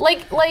overdosed.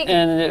 like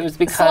And it was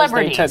because they took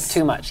celebrities.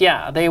 too much.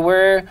 Yeah, they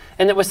were,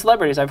 and it was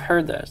celebrities. I've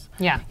heard this.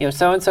 Yeah.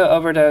 So-and-so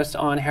overdosed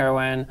on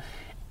heroin,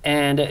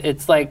 and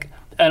it's like,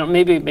 I don't,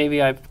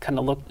 maybe I kind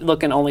of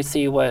look and only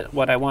see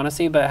what I want to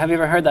see, but have you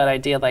ever heard that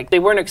idea? Like they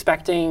weren't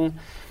expecting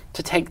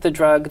to take the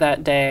drug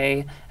that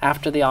day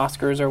after the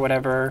Oscars or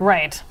whatever.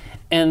 Right.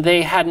 and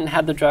they hadn't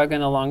had the drug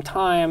in a long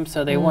time,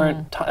 so they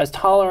weren't as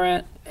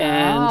tolerant.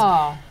 And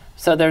Oh.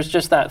 so there's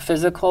just that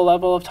physical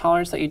level of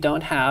tolerance that you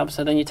don't have.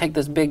 So then you take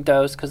this big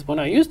dose, because when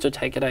I used to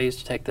take it, I used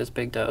to take this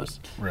big dose.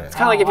 Right. It's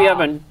kind of like if you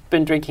haven't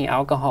been drinking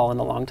alcohol in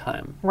a long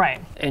time. Right.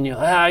 And you're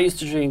like, I used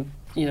to drink,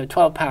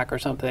 12-pack or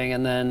something,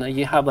 and then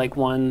you have like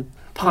 1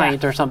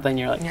 pint or something,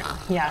 you're like,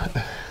 Yeah.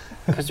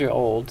 because you're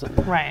old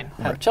and Right.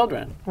 have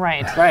children.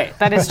 Right. Right.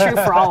 That is true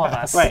for all of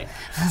us. Right.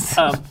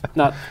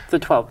 Not the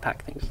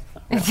 12-pack things.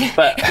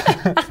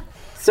 But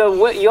so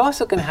what you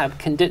also can have,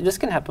 this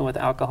can happen with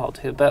alcohol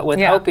too, but with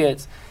Yeah.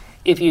 opiates,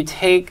 if you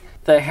take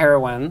the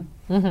heroin,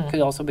 could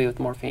also be with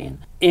morphine,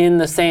 in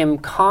the same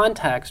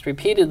context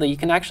repeatedly, you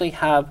can actually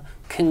have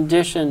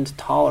conditioned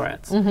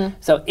tolerance.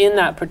 So in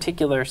that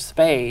particular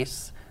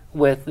space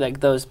with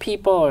like those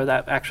people, or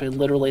that actually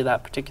literally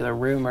that particular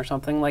room or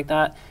something like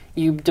that,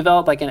 you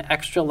develop like an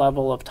extra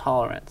level of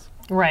tolerance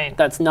Right.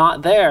 that's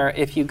not there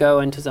if you go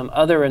into some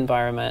other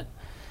environment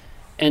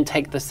and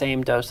take the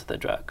same dose of the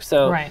drug.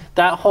 So Right.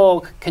 that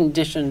whole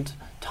conditioned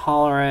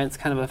tolerance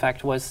kind of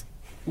effect was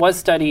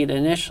studied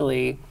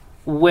initially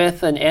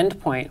with an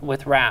endpoint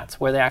with rats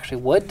where they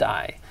actually would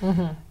die.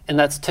 And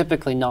that's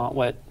typically not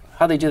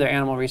how they do their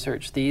animal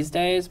research these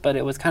days, but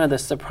it was kind of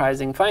this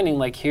surprising finding,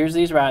 like here's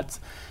these rats,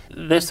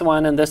 this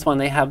one and this one,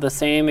 they have the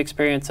same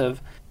experience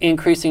of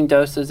increasing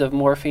doses of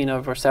morphine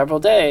over several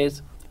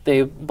days.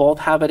 They both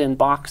have it in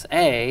box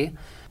A,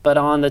 but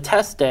on the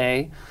test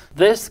day,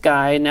 this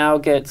guy now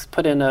gets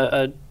put in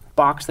a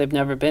box they've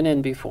never been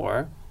in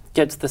before,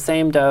 gets the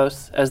same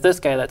dose as this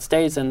guy that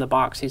stays in the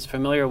box he's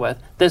familiar with.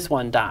 This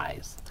one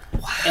dies.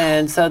 Wow.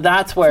 And so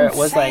that's where it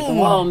was like, insane.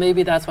 well,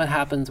 maybe that's what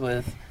happens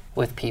with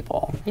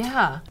people.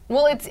 Yeah.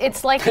 Well,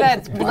 it's like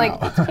that. Like,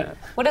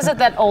 what is it?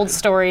 That old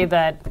story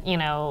that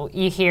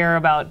you hear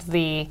about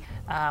the.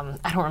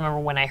 I don't remember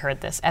when I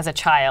heard this as a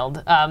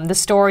child. The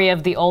story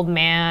of the old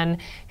man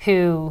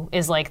who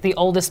is like the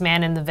oldest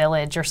man in the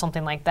village or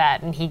something like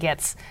that, and he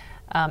gets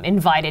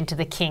invited to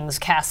the king's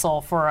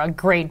castle for a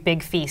great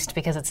big feast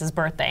because it's his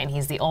birthday and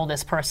he's the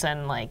oldest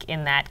person like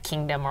in that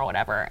kingdom or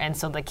whatever. And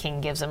so the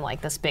king gives him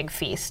like this big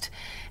feast,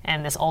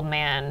 and this old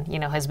man,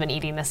 has been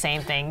eating the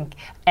same thing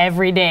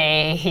every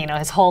day,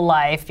 his whole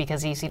life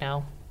because he's,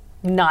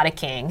 not a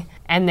king.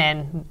 And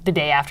then the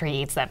day after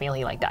he eats that meal,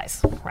 he like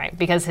dies, right?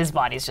 Because his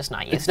body's just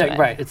not used to it.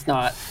 Right. It's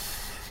not.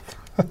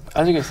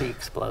 I was going to say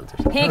explodes or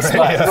something. He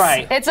explodes.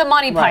 Right. It's a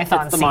Monty Right,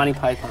 Python it's the scene. Monty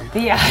Python.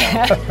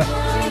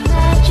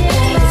 Yeah.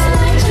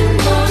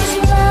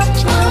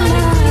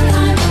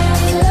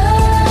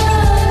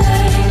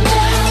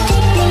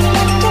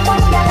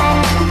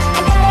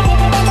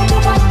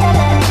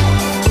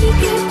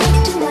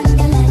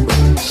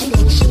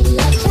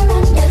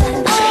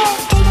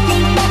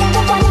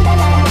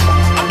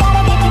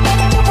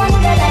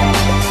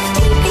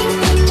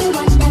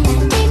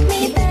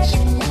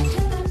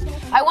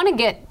 I want to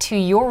get to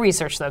your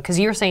research though, because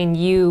you're saying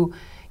you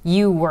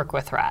work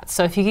with rats.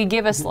 So if you could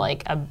give us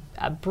like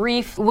a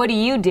brief, what do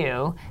you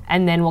do?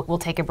 And then we'll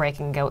take a break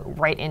and go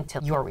right into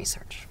your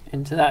research.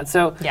 Into that.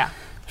 So Yeah.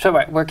 So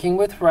right, working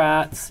with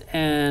rats,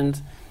 and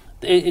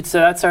so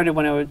that started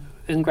when I was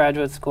in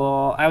graduate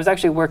school. I was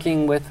actually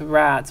working with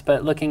rats,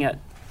 but looking at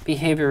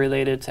behavior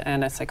related to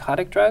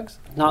antipsychotic drugs.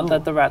 Not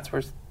that the rats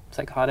were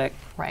psychotic,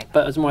 Right.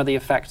 but it was more the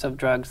effects of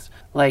drugs,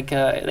 like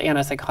the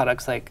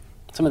antipsychotics, like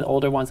some of the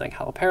older ones like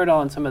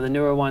haloperidol, and some of the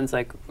newer ones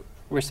like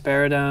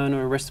risperidone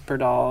or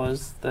Risperdal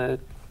is the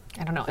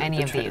I don't know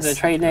any of these. the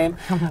trade name.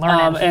 I'm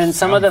learning. And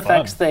some of the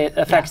Sounds fun.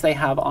 effects they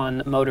have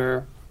on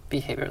motor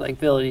behavior, like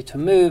ability to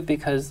move,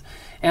 because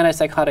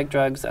antipsychotic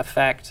drugs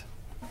affect,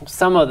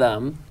 some of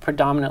them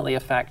predominantly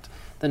affect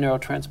the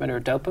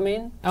neurotransmitter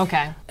dopamine.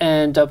 Okay.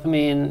 And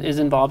dopamine is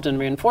involved in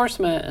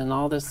reinforcement and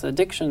all this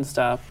addiction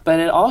stuff. But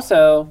it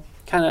also,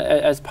 kind of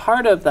as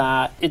part of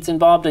that, it's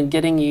involved in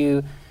getting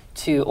you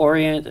to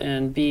orient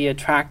and be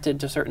attracted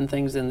to certain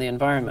things in the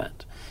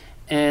environment.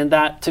 And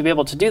that, to be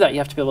able to do that, you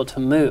have to be able to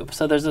move.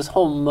 So there's this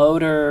whole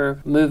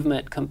motor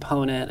movement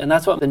component, and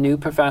that's what the new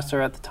professor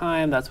at the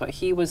time, that's what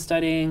he was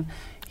studying.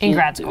 In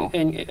grad school.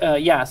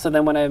 Yeah, so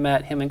then when I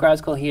met him in grad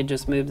school, he had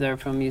just moved there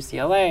from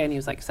UCLA, and he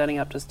was like setting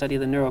up to study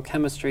the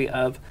neurochemistry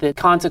of the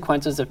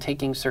consequences of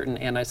taking certain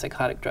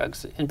antipsychotic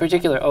drugs, in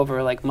particular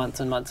over like months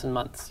and months and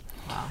months.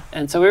 Wow.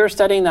 And so we were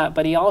studying that,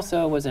 but he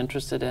also was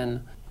interested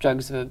in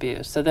drugs of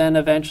abuse. So then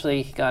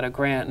eventually he got a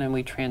grant and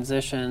we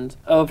transitioned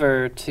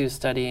over to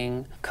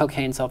studying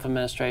cocaine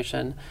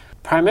self-administration,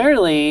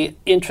 primarily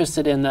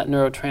interested in that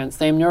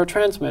same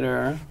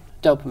neurotransmitter,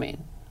 dopamine.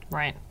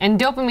 Right. And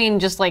dopamine,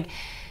 just like,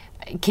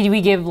 can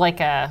we give like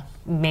a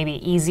maybe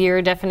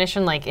easier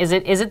definition? Like, is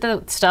it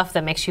the stuff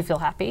that makes you feel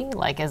happy?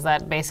 Like, is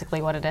that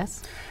basically what it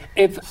is?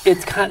 If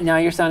it's now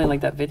you're sounding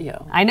like that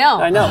video. I know.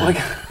 Like,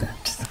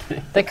 just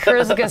kidding. The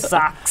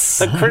Kurzgesagt.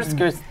 The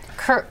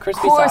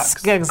crispy socks.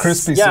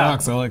 Crispy Yeah.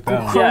 socks, I like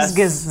that one. Yes.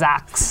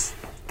 Kurzgesagt.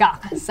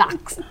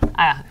 Socks.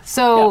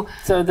 So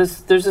So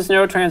there's this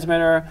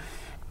neurotransmitter,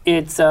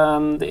 It's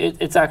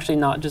actually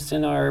not just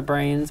in our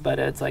brains, but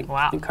it's like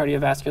Wow. the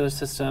cardiovascular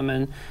system,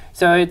 and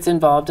so it's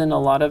involved in a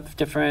lot of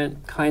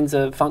different kinds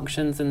of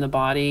functions in the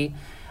body.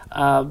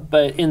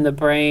 But in the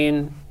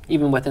brain,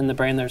 even within the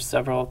brain, there's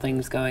several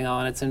things going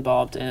on. It's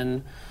involved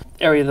in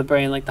area of the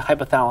brain like the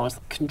hypothalamus,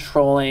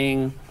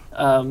 controlling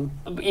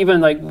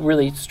even like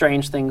really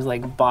strange things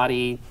like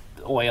body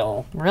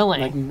oil. Really?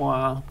 Like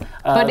moi.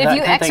 But if that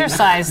you kind of thing.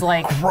 exercise,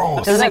 like,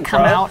 Gross. does it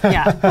come out?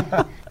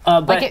 Yeah.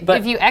 But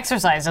If you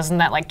exercise, doesn't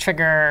that like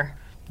trigger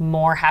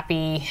more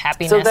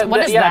happiness? so that,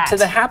 What is yeah, that? to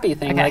the happy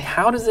thing. Okay. Like,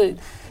 how does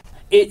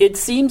it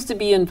seems to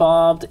be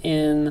involved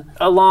in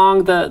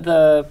along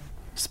the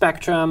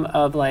spectrum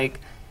of like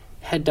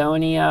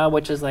hedonia,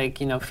 which is like,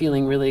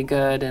 feeling really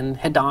good, and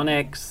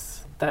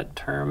hedonics, that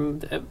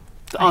term.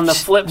 On the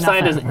flip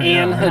side is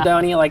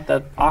anhedonia, like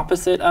the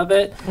opposite of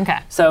it. Okay.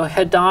 So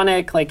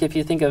hedonic, like if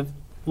you think of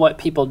what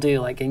people do,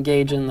 like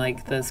engage in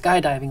like the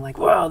skydiving, like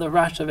whoa, the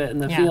rush of it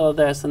and the Yeah. feel of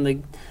this and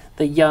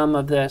the yum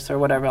of this or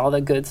whatever, all the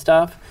good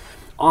stuff.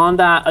 On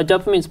that,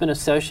 dopamine's been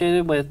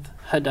associated with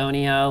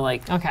hedonia,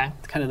 like Okay.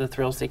 kind of the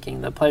thrill seeking,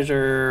 the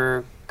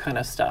pleasure kind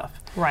of stuff.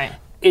 Right.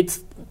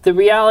 It's the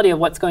reality of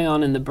what's going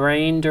on in the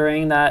brain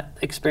during that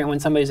experience when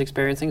somebody's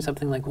experiencing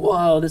something like,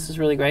 whoa, this is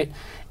really great.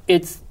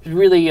 It's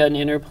really an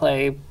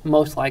interplay,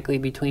 most likely,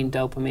 between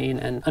dopamine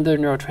and other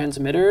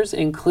neurotransmitters,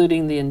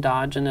 including the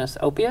endogenous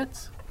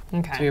opiates.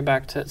 Okay. So you're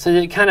back to, so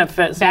it kind of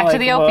fits. Back to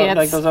the opiates.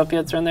 Like those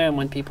opiates are in there, and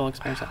when people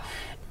experience it.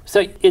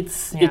 So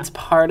it's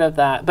part of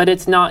that, but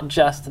it's not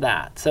just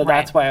that. So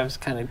that's Right. why I was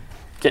kind of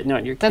getting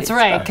on your case. That's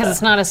right, about because that.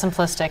 it's not as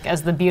simplistic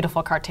as the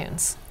beautiful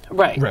cartoons.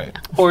 Right. Right.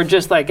 Or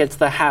just like it's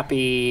the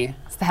happy,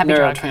 the happy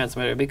drug.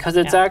 neurotransmitter, because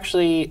it's Yeah.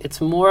 actually, it's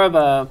more of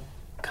a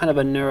kind of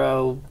a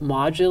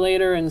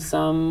neuromodulator in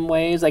some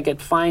ways. Like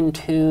it fine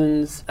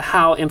tunes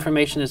how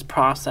information is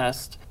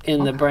processed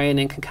in the brain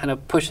and can kind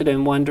of push it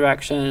in one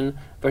direction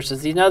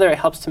versus the other. It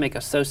helps to make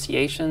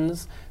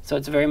associations. So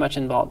it's very much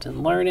involved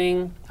in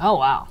learning. Oh,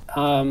 wow.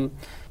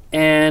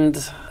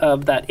 And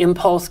of that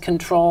impulse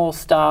control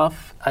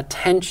stuff,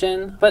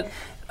 attention. But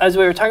as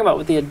we were talking about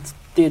with the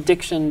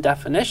addiction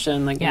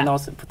definition, like and Yeah.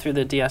 also through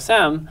the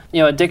DSM,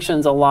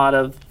 addiction's a lot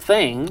of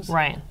things,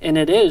 Right. And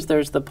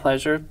there's the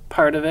pleasure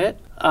part of it,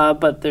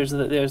 but there's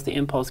the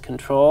impulse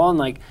control and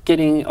like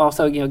getting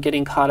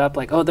caught up,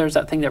 like, oh, there's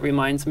that thing that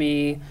reminds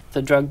me,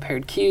 the drug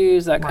paired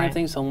cues, that kind Right. of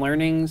thing. So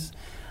learnings.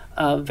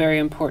 Very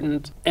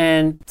important,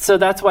 and so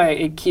that's why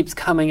it keeps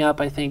coming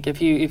up. I think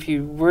if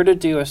you were to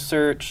do a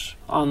search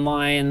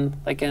online,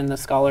 like in the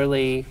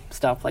scholarly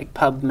stuff, like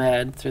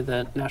PubMed through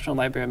the National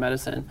Library of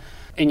Medicine,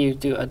 and you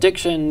do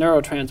addiction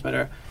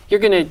neurotransmitter, you're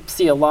going to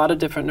see a lot of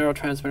different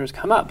neurotransmitters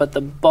come up. But the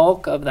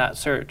bulk of that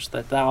search,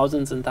 the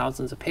thousands and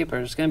thousands of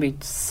papers, is going to be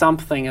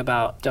something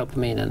about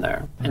dopamine in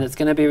there, and it's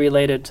going to be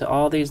related to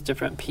all these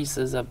different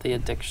pieces of the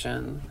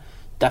addiction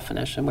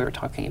definition we were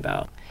talking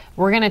about.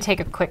 We're going to take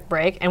a quick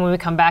break, and when we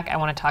come back, I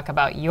want to talk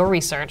about your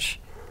research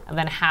and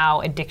then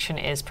how addiction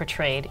is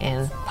portrayed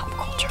in pop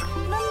culture.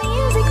 The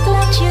music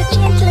floats you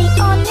gently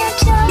on your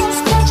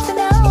toes. Touch the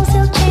nose,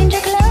 he'll change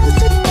your clothes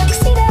to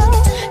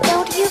tuxedos.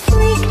 Don't you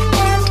freak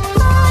and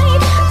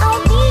hide. I'll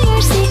be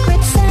your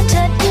secret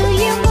Santa. Do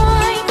you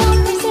mind?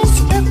 Don't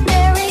resist the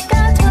fairy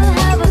gods will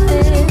have a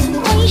fit.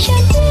 We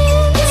should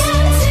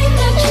dance in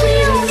the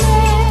trees.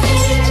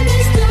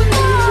 Dance the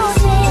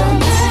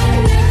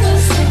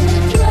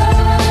magnificent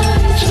drug.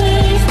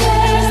 Chase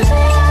their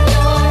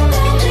spell on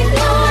magic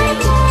night.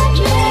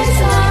 Let's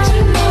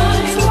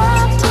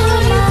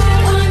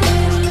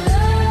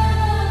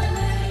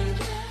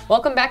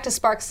Welcome back to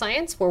Spark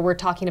Science, where we're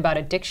talking about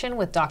addiction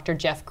with Dr.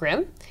 Jeff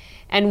Grimm.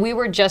 And we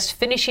were just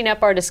finishing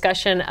up our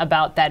discussion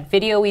about that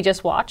video we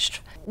just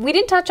watched. We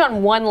did touch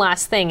on one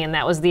last thing, and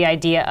that was the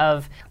idea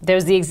of,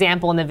 there's the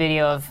example in the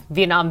video of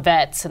Vietnam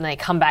vets, and they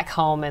come back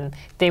home and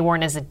they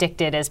weren't as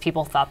addicted as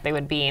people thought they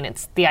would be. And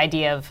it's the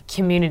idea of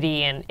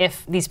community, and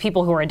if these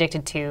people who are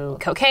addicted to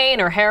cocaine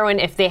or heroin,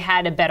 if they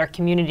had a better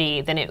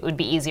community, then it would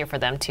be easier for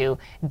them to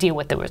deal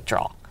with the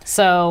withdrawal.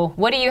 So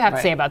what do you have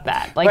to say about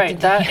that? Like,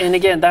 Right. And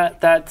again,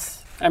 that's.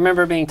 I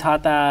remember being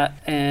taught that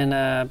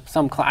in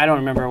some class. I don't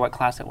remember what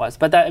class it was,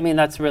 but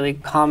that's a really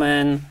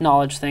common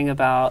knowledge thing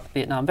about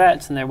Vietnam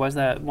vets. And there was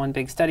that one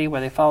big study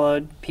where they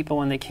followed people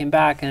when they came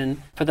back,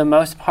 and for the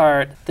most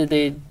part,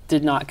 they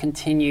did not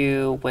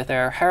continue with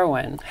their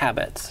heroin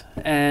habits.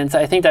 And so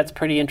I think that's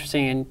pretty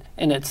interesting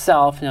in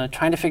itself,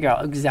 trying to figure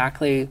out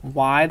exactly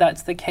why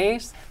that's the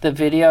case. The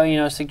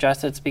video,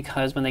 suggests it's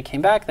because when they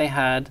came back, they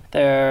had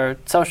their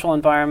social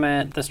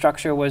environment, the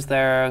structure was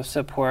their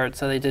support,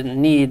 so they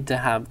didn't need to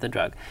have the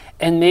drug.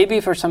 And maybe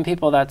for some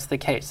people that's the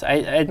case.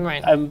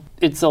 Right.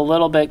 It's a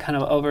little bit kind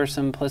of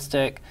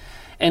oversimplistic.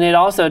 And it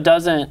also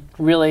doesn't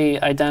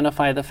really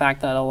identify the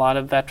fact that a lot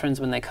of veterans,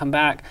 when they come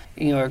back,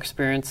 are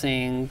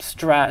experiencing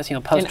stress,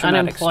 post-traumatic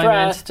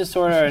unemployment. stress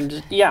disorder.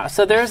 And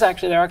so there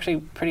are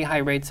actually pretty high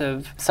rates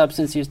of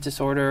substance use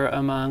disorder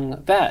among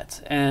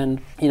vets.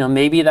 And,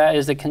 maybe that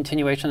is a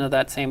continuation of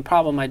that same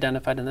problem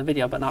identified in the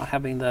video, but not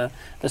having the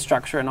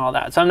structure and all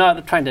that. So I'm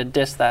not trying to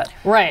diss that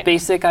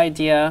basic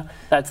idea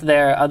that's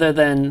there, other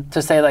than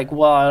to say like,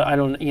 well, I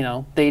don't,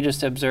 they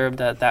just observed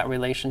that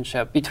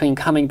relationship between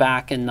coming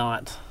back and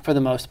not, for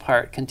the most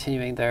part,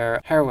 continuing their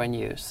heroin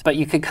use. But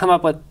you could come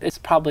up with, it's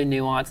probably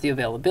nuanced, the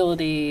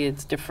availability,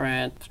 it's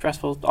different,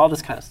 stressful, all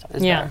this kind of stuff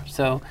is there.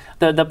 So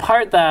the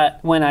part that,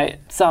 when I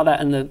saw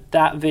that in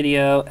that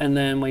video, and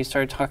then when you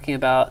started talking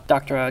about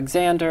Dr.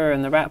 Alexander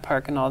and the rat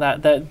park and all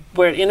that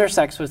where it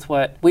intersects with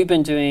what we've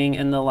been doing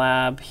in the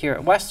lab here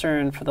at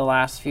Western for the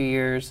last few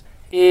years,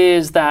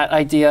 is that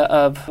idea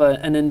of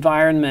an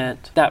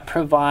environment that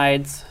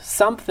provides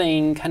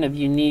something kind of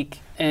unique,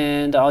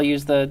 and I'll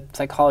use the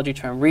psychology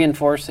term,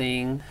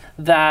 reinforcing,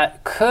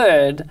 that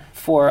could,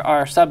 for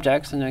our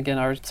subjects, and again,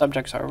 our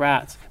subjects are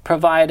rats,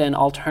 provide an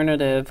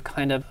alternative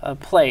kind of a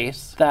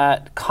place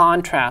that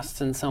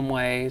contrasts in some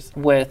ways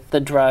with the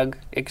drug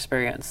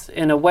experience,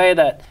 in a way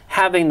that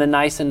having the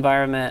nice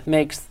environment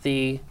makes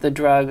the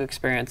drug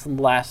experience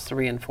less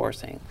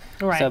reinforcing.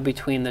 Right. So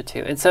between the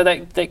two. And so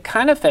that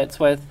kind of fits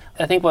with,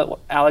 I think, what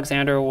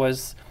Alexander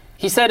was,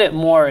 he said it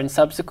more in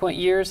subsequent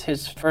years.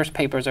 His first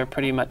papers are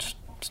pretty much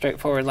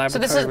straightforward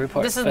laboratory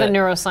reports. This is the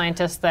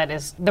neuroscientist that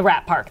is the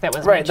rat park that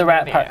was right, the mentioned rat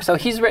in the video. park. So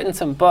he's written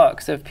some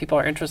books. If people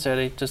are interested,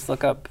 they just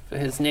look up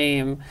his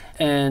name.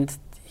 And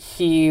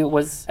he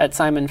was at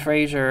Simon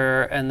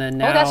Fraser, and then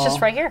now... Oh, that's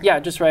just right here. Yeah,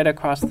 just right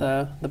across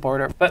the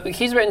border. But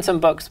he's written some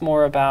books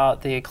more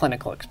about the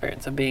clinical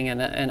experience of being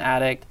an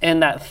addict,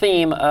 and that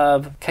theme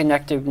of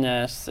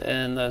connectiveness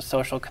and the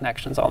social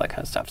connections, all that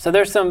kind of stuff. So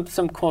there's some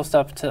cool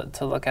stuff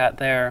to look at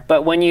there.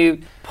 But when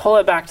you pull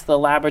it back to the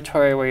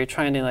laboratory, where you're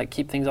trying to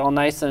keep things all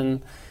nice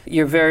and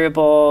your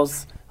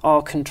variables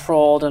all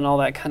controlled and all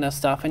that kind of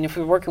stuff, and if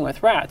you're working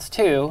with rats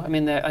too, I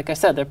mean, like I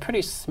said, they're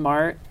pretty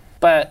smart,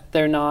 but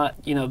they're not,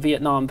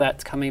 Vietnam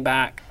vets coming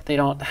back. They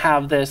don't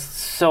have this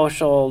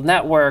social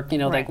network,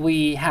 like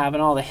we have,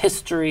 and all the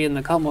history and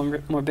the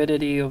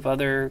comorbidity of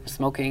other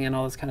smoking and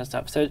all this kind of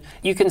stuff. So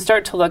you can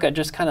start to look at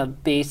just kind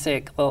of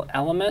basic little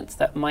elements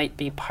that might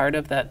be part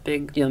of that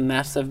big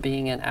mess of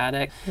being an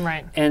addict.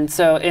 Right. And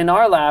so in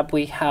our lab,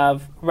 we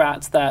have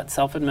rats that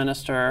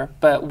self-administer,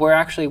 but we're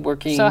actually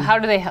working... So how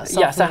do they self-administer?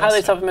 Yeah, so how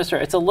they self-administer.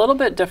 It's a little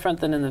bit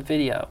different than in the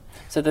video.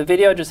 So the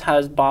video just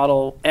has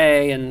bottle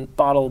A and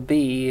bottle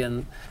B,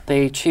 and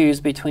they choose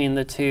between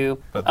the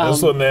two. But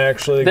this one, they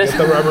actually get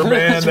the rubber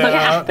band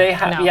out. They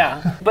have, No.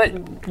 yeah.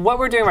 But what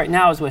we're doing right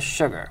now is with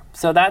sugar.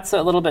 So that's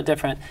a little bit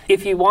different.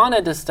 If you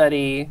wanted to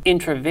study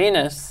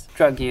intravenous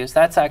drug use,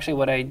 that's actually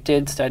what I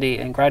did study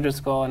in graduate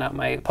school and at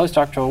my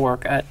postdoctoral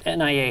work at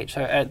NIH,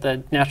 or at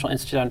the National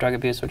Institute on Drug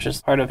Abuse, which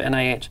is part of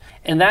NIH.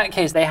 In that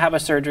case, they have a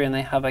surgery and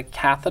they have a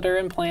catheter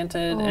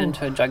implanted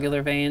into a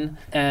jugular vein,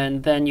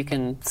 and then you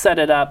can set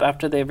it up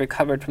after they've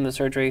recovered from the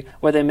surgery,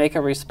 where they make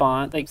a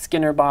response, like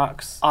Skinner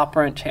box,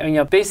 operant,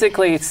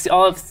 basically it's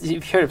all of,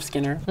 you've heard of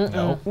Skinner?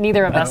 No.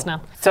 Neither of us know.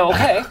 So,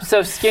 okay,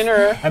 so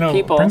Skinner I know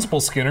people.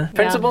 Principal Skinner.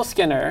 Principal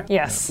Skinner.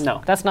 Yes.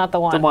 No. That's not the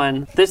one. The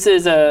one. This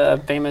is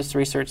a famous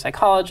research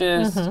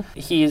psychologist.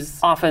 He's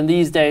often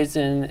these days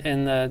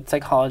in the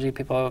psychology,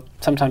 people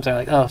sometimes are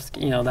like, oh,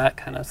 that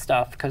kind of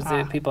stuff, because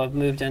people have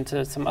moved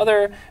into some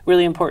other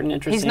really important,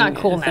 interesting He's not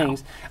cool now.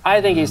 things.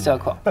 I think he's so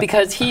cool,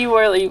 because he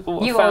really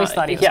You always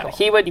thought he was cool.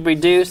 he would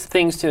reduce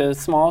things to a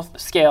small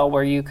scale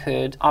where you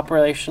could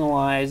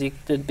operationalize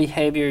the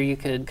behavior, you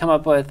could come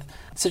up with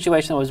a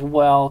situation that was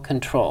well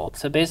controlled.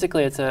 So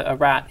basically it's a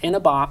rat in a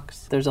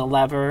box, there's a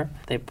lever,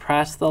 they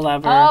press the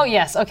lever. Oh,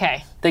 yes,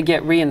 okay. They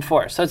get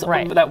reinforced. So it's,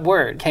 that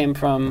word came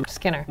from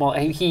Skinner. Well,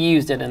 he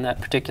used it in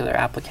that particular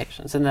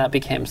applications, and that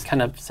became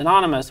kind of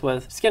synonymous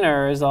with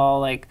Skinner is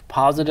all like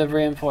positive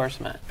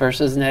reinforcement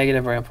versus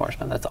negative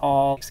reinforcement. That's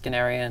all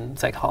Skinnerian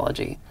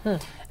psychology.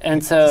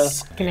 And so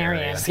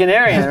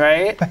Skinnerian,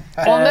 right?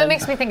 Well, that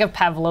makes me think of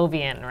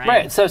Pavlovian, right?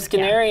 Right. So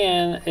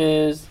Skinnerian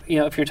is,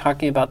 if you're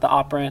talking about the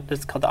operant,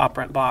 it's called the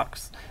operant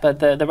box. But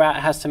the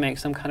rat has to make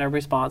some kind of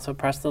response. So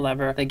press the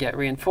lever, they get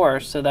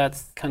reinforced. So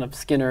that's kind of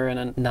Skinner in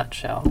a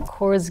nutshell.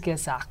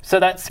 Kurzgesagt. So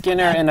that's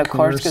Skinner in a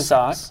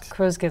Kurzgesagt.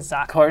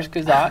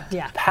 Kurzgesagt.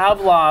 Yeah.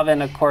 Pavlov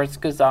in a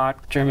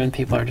Kurzgesagt. German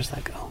people are just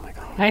like, oh my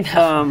God. I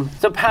know.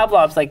 So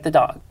Pavlov's like the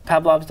dog.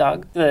 Pavlov's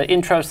dog. The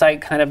intro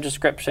site kind of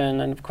description,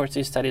 and of course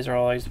these studies are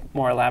always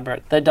more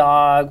elaborate. The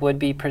dog would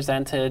be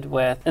presented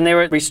with, and they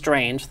were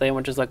restrained. They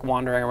weren't just like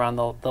wandering around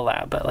the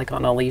lab, but like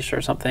on a leash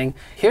or something.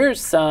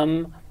 Here's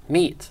some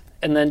meat.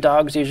 And then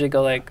dogs usually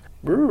go like,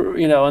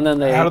 and then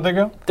they... How do they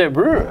go? They're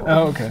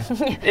Oh, okay.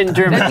 in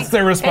German. That's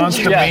their response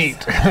to meat.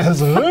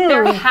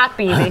 They're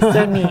happy they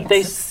see meat.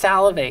 They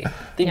salivate.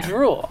 They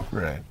drool.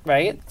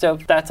 Right. So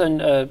that's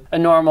a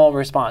normal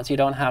response. You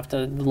don't have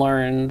to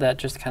learn, that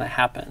just kind of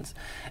happens.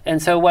 And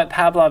so what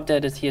Pavlov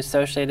did is he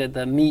associated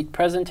the meat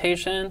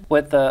presentation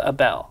with a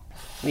bell.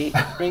 meat,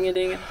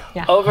 ring-a-ding,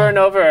 Yeah. over and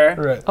over.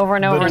 Right. Over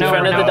and over The and In over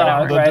front and of the over.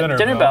 dog, The right?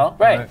 dinner bell, bell,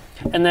 right.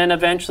 And then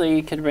eventually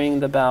you could ring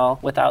the bell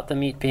without the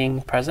meat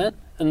being present,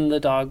 and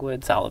the dog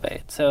would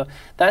salivate. So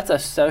that's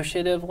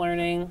associative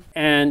learning,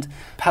 and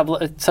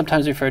it's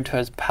sometimes referred to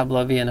as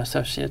Pavlovian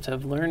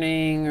associative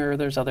learning, or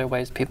there's other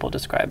ways people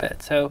describe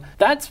it. So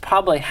that's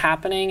probably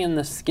happening in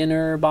the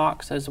Skinner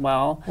box as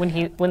well.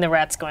 When the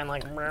rat's going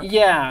like, "Brr."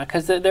 Yeah,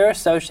 because they're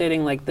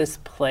associating like this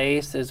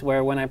place is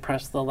where when I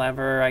press the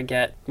lever, I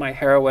get my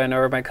heroin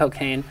or my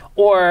cocaine,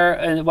 or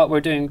and what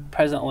we're doing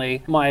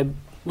presently, my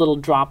little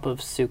drop of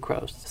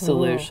sucrose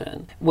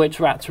solution, which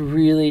rats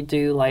really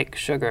do like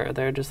sugar.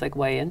 They're just like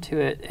way into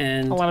it,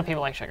 and a lot of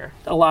people like sugar.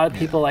 a lot of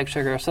people like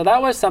sugar. So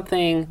that was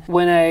something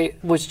when I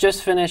was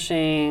just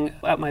finishing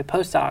at my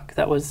postdoc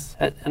that was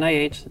at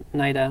NIH,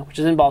 NIDA, which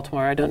is in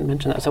Baltimore. I didn't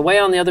mention that. So way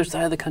on the other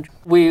side of the country.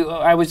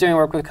 I was doing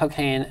work with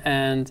cocaine,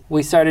 and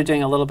we started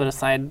doing a little bit of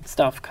side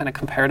stuff, kind of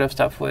comparative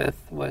stuff with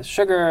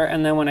sugar.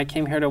 And then when I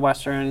came here to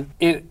Western,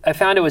 I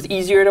found it was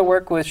easier to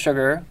work with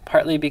sugar,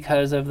 partly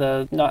because of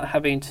the not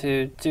having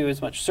to do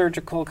as much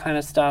surgical kind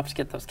of stuff to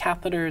get those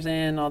catheters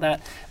in, all that.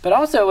 But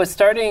also it was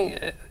starting,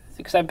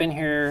 because I've been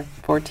here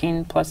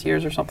 14 plus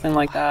years or something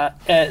like that,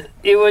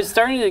 it was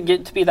starting to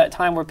get to be that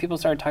time where people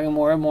started talking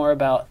more and more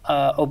about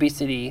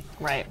obesity,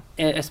 Right.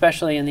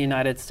 especially in the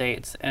United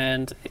States.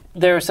 And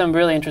there are some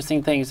really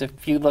interesting things.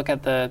 If you look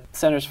at the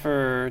Centers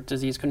for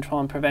Disease Control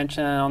and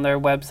Prevention on their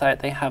website,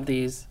 they have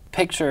these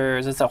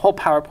pictures. It's a whole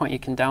PowerPoint you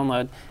can download.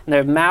 And they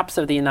have maps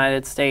of the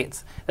United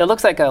States. It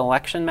looks like an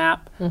election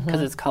map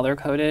because it's color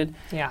coded,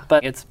 Yeah.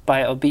 but it's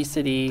by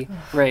obesity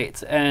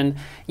rates. And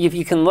if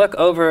you can look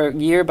over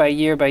year by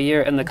year by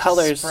year, and the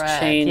colors Spread,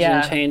 change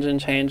yeah. and change and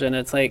change, and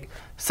it's like,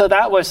 so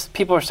that was,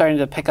 people were starting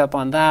to pick up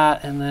on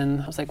that. And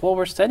then I was like, well,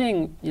 we're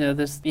studying,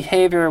 this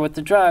behavior with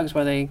the drugs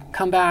where they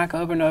come back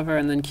over and over,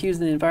 and then cues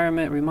in the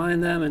environment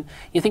remind them. And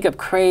you think of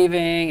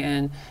craving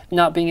and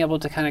not being able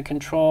to kind of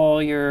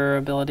control your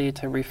ability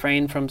to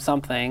refrain from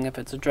something if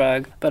it's a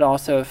drug, but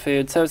also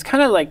food. So it's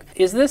kind of like,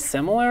 is this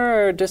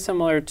similar or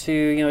dissimilar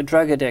to,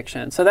 drug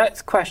addiction? So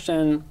that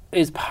question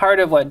is part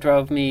of what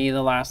drove me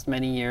the last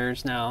many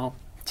years now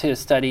to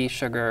study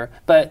sugar,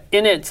 but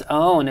in its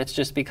own, it's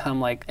just become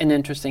like an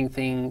interesting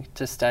thing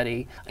to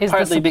study. Is the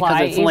partly because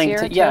supply it's linked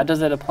to, easier, too?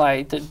 does it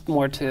apply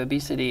more to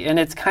obesity? And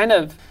it's kind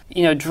of,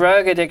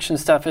 drug addiction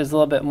stuff is a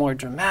little bit more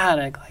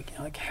dramatic,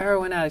 like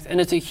heroin addicts,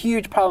 and it's a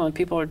huge problem.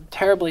 People are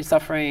terribly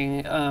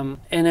suffering, and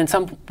in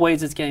some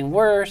ways it's getting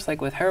worse, like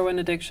with heroin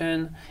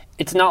addiction.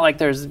 It's not like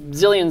there's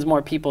zillions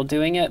more people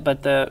doing it,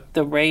 but the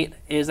rate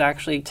is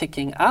actually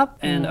ticking up,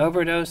 and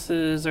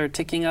overdoses are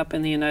ticking up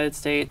in the United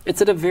States.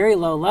 It's at a very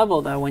low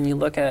level, though, when you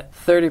look at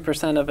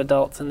 30% of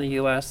adults in the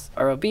U.S.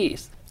 are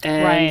obese.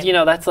 And,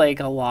 Right. That's like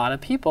a lot of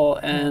people,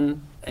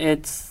 and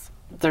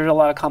there's a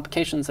lot of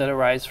complications that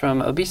arise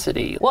from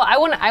obesity. Well, I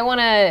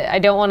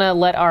don't want to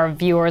let our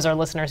viewers or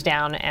listeners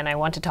down, and I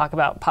want to talk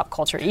about pop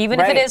culture, even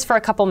if Right. it is for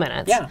a couple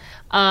minutes. Yeah.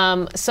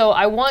 So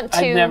I want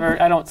to.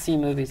 I don't see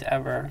movies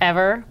ever.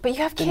 Ever, but you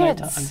have Didn't I kids.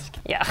 tell- I'm just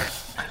kidding. Yeah,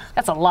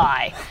 that's a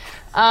lie.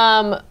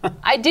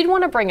 I did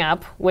want to bring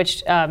up, which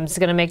is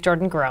going to make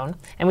Jordan groan,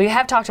 and we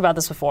have talked about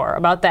this before,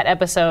 about that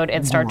episode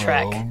in Star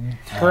Trek.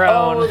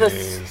 Groan. Oh,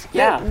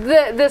 yeah.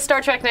 The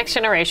Star Trek Next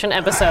Generation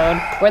episode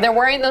where they're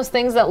wearing those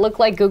things that look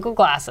like Google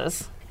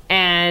glasses,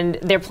 and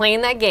they're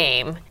playing that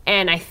game,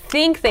 and I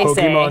think they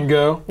say... Pokemon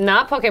Go?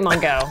 Not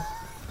Pokemon Go.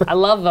 I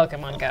love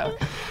Pokemon Go.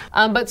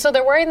 But so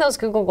they're wearing those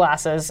Google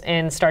glasses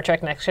in Star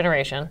Trek Next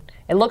Generation.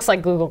 It looks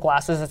like Google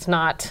glasses. It's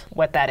not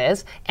what that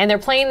is. And they're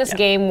playing this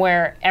game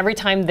where every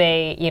time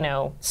they,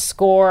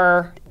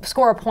 score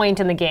a point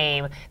in the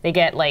game, they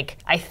get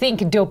I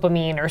think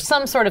dopamine or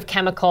some sort of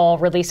chemical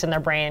released in their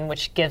brain,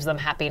 which gives them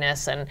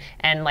happiness, and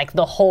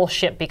the whole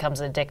ship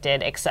becomes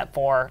addicted except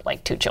for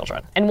 2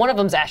 children. And one of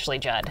them's Ashley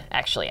Judd,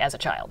 actually, as a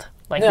child.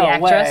 The No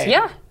actress.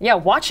 way. Yeah,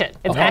 watch it.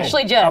 It's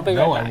Ashley Judd. be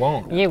No, right I back.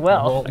 won't. You will.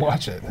 I won't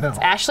watch it. No.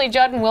 Ashley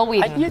Judd and Will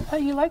Wheaton. You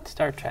thought you liked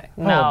Star Trek.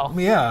 No.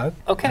 Yeah.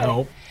 Okay.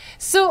 No.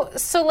 So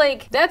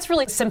that's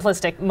really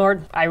simplistic.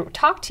 More, I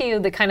talk to you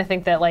that kind of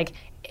think that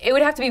it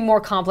would have to be more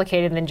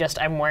complicated than just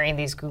I'm wearing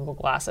these Google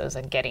glasses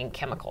and getting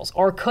chemicals.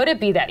 Or could it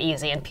be that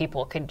easy and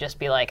people could just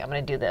be like, I'm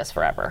going to do this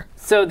forever?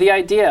 So the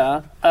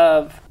idea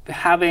of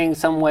having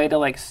some way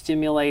to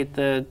stimulate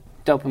the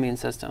dopamine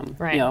system,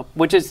 Right.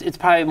 Which it's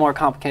probably more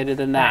complicated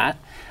than that,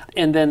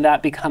 and then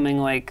that becoming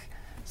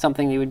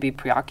something you would be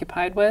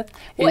preoccupied with.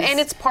 Well, is- and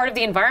it's part of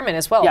the environment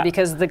as well, Yeah.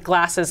 because the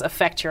glasses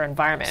affect your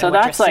environment. So and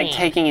what that's you're like seeing.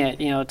 taking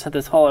it, to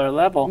this whole other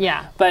level.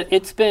 Yeah. But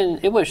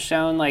it was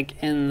shown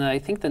in the, I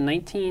think the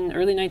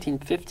early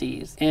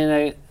 1950s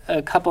in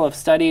a couple of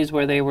studies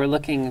where they were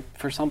looking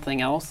for something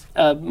else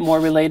more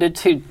related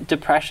to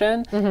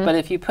depression. Mm-hmm. But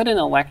if you put an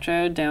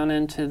electrode down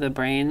into the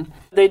brain,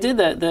 they did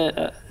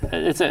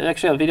it's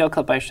actually a video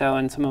clip I show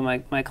in some of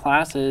my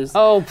classes.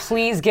 Oh,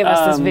 please give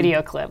us this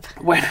video clip.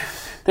 Where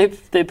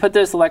they put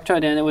this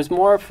electrode in. It was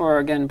more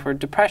for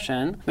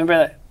depression. Remember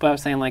that what I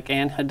was saying,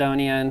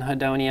 anhedonia and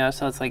hedonia,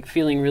 so it's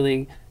feeling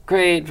really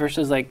great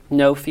versus like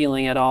no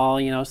feeling at all,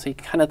 you know. So you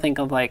kind of think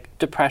of like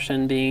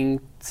depression being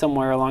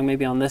somewhere along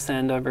maybe on this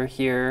end over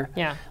here.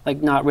 Yeah.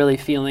 Like not really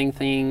feeling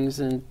things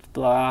and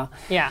blah.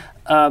 Yeah.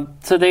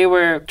 So they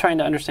were trying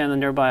to understand the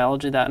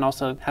neurobiology of that and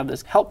also have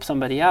this help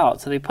somebody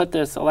out. So they put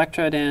this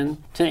electrode in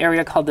to an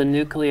area called the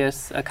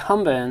nucleus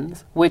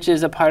accumbens, which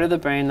is a part of the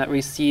brain that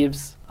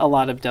receives a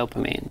lot of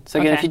dopamine. So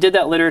again, Okay. if you did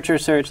that literature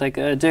search, like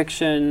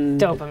addiction,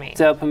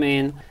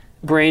 dopamine,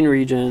 brain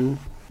region,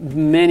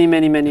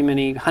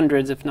 many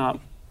hundreds, if not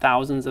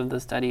thousands of the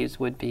studies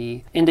would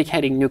be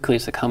indicating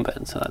nucleus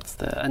accumbens. So that's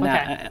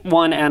the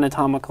one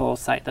anatomical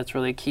site that's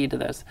really key to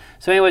this.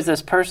 So anyways,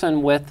 this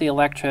person with the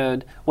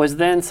electrode was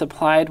then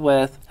supplied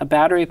with a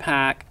battery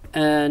pack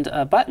and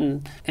a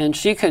button, and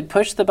she could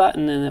push the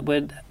button and it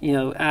would, you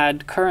know,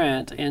 add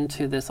current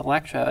into this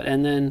electrode,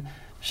 and then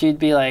she'd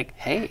be like,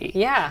 hey.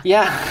 Yeah.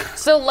 Yeah.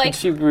 So like And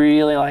she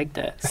really liked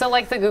it. so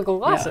like the Google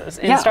Glasses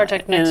in Star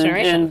Trek Next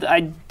Generation.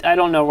 And I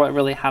don't know what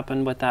really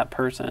happened with that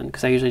person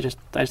because I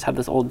just have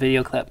this old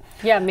video clip.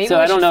 Yeah, maybe so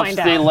we I don't should know find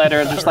if they out. let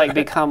her just like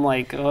become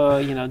like, oh,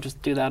 you know,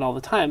 just do that all the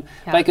time.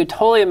 Yeah. But I could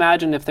totally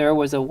imagine if there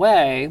was a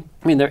way.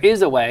 I mean, there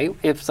is a way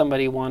if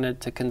somebody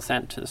wanted to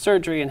consent to the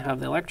surgery and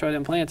have the electrode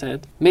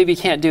implanted. Maybe you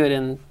can't do it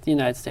in the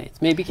United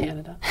States. Maybe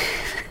Canada.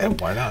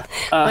 And why not?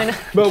 I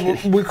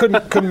But we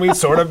couldn't we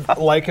sort of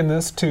liken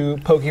this to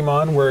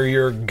Pokemon, where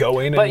you're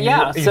going But and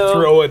yeah, you so-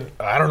 throw it?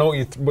 I don't know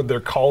what they're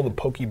called, the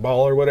Pokeball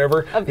or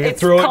whatever. You it's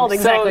throw called it,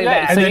 exactly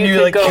yeah, that. and so then you you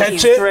could like go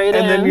catch it, straight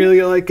and then in.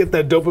 you like get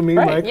that dopamine.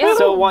 Right. Like, Yeah.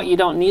 So what you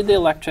don't need the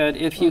electrode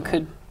if you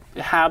could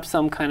have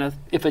some kind of,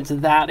 if it's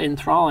that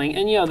enthralling,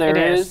 and you know there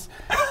It is,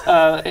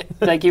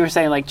 like you were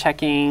saying, like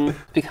checking,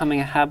 becoming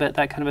a habit,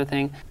 that kind of a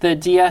thing. The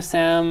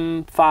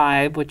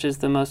DSM-5, which is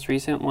the most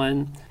recent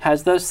one,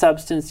 has those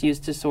substance use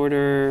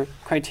disorder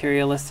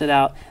criteria listed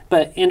out.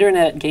 But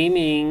internet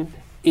gaming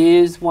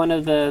is one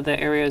of the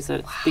areas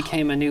that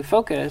became a new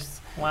focus.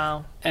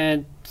 Wow.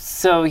 And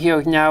so, you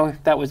know, now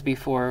that was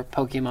before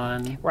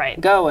Pokemon Right.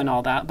 Go and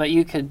all that, but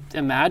you could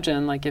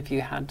imagine, like, if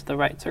you had the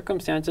right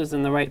circumstances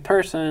and the right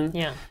person,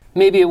 Yeah.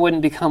 maybe it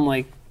wouldn't become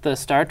like the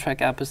Star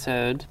Trek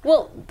episode.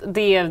 Well,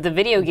 the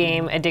video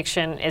game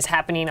addiction is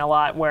happening a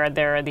lot, where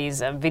there are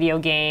these video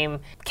game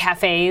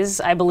cafes,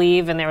 I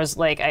believe, and there was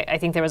like I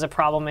think there was a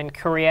problem in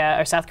Korea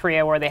or South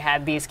Korea where they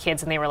had these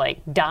kids and they were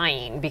like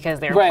dying because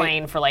they were Right.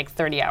 playing for like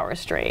 30 hours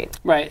straight.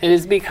 Right. It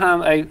has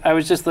become, I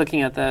was just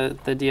looking at the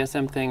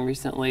DSM thing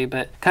recently,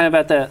 but kind of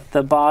at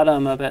the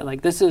bottom of it,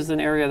 like this is an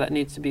area that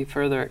needs to be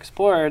further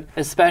explored,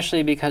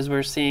 especially because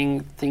we're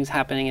seeing things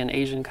happening in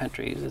Asian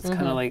countries. It's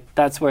kind of like,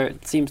 that's where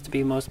it seems to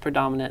be most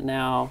predominant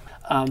now.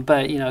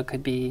 But, you know, it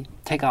could be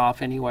take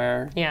off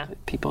anywhere. Yeah.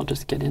 People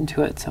just get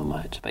into it so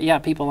much. But yeah,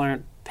 people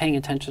aren't paying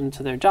attention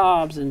to their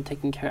jobs and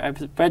taking care.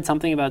 I've read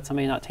something about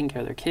somebody not taking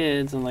care of their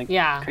kids and like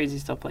Yeah. crazy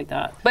stuff like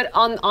that. But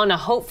on a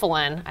hopeful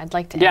end, I'd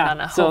like to end Yeah,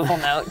 on a so- hopeful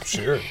note.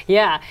 Sure.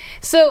 Yeah.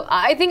 So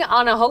I think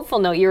on a hopeful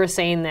note, you were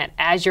saying that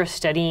as you're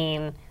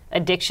studying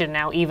addiction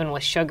now, even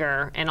with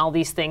sugar and all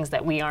these things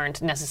that we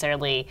aren't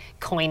necessarily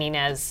coining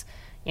as,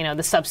 you know,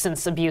 the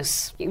substance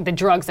abuse, the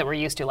drugs that we're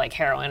used to, like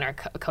heroin or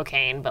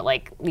cocaine, but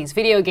like these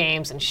video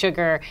games and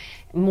sugar,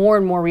 more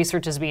and more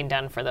research is being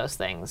done for those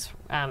things.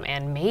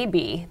 And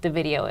maybe the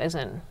video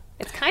isn't.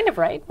 It's kind of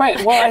right.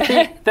 Right. Well, I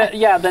think that,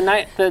 yeah, the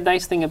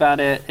nice thing about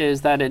it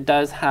is that it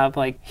does have,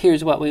 like,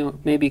 here's what we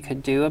maybe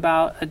could do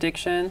about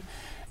addiction.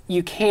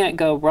 You can't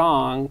go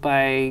wrong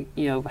by,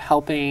 you know,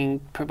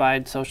 helping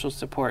provide social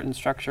support and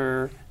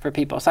structure for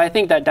people. So I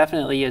think that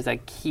definitely is a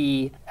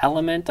key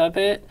element of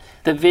it.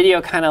 The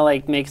video kind of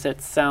like makes it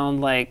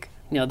sound like,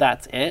 you know,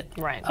 that's it.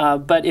 Right.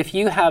 But if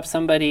you have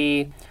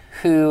somebody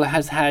who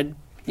has had,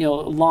 you know,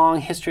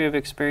 long history of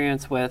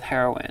experience with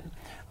heroin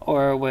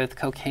or with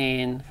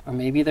cocaine, or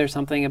maybe there's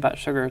something about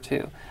sugar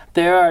too,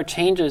 there are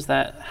changes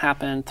that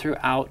happen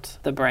throughout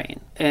the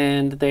brain.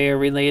 And they are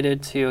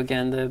related to,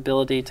 again, the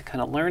ability to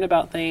kind of learn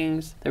about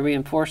things, the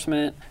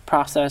reinforcement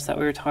process that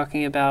we were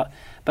talking about,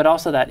 but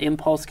also that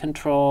impulse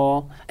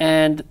control.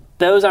 And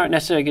those aren't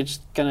necessarily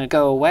just going to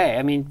go away.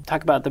 I mean,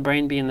 talk about the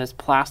brain being this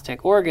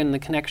plastic organ, the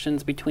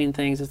connections between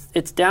things.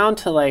 It's down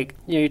to, like,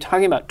 you know, you're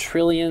talking about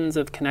trillions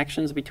of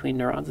connections between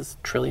neurons. It's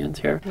trillions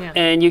here. Yeah.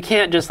 And you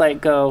can't just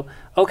like go,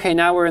 okay,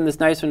 now we're in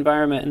this nice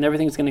environment and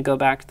everything's going to go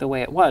back to the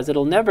way it was.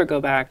 It'll never go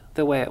back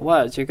the way it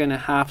was. You're going to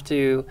have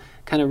to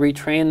kind of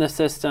retrain the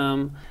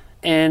system.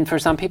 And for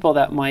some people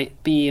that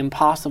might be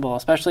impossible,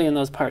 especially in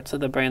those parts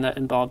of the brain that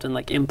involved in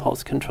like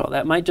impulse control.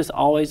 That might just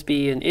always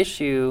be an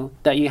issue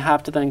that you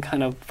have to then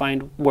kind of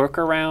find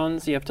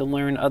workarounds. You have to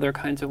learn other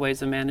kinds of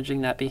ways of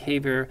managing that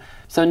behavior.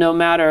 So no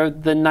matter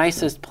the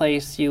nicest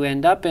place you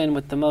end up in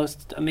with the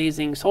most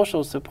amazing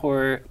social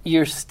support,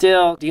 you're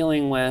still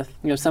dealing with,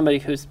 you know, somebody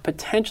who's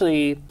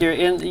potentially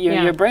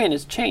your brain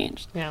has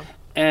changed. Yeah.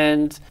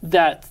 And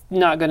that's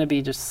not going to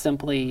be just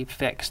simply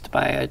fixed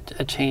by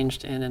a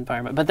change in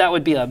environment. But that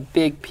would be a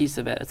big piece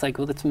of it. It's like,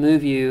 well, let's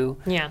move you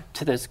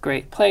to this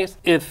great place.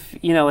 If,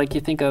 you know, like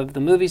you think of the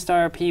movie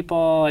star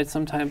people,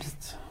 sometimes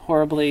it's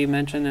horribly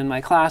mentioned in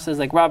my classes,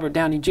 like Robert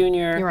Downey Jr.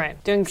 You're right.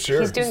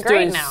 Sure. He's doing He's great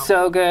doing now.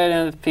 so good,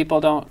 and if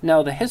people don't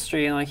know the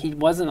history, and like he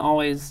wasn't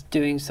always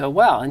doing so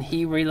well, and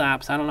he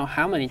relapsed I don't know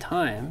how many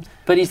times,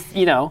 but he's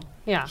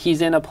Yeah.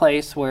 he's in a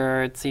place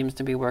where it seems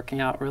to be working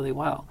out really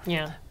well.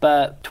 Yeah.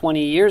 But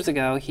 20 years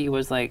ago, he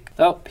was like,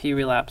 he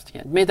relapsed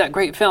again. Made that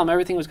great film,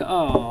 everything was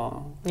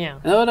going, Yeah.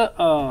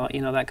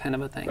 that kind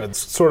of a thing. That's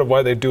sort of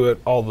why they do it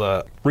all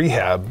the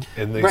rehab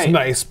in these Right.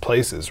 nice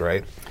places,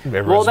 right? Well,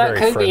 Everyone's that very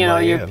could be,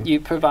 friendly and- you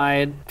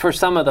provide for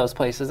some of those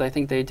places. I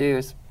think they do,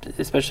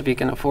 especially if you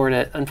can afford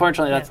it.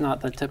 Unfortunately, that's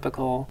not the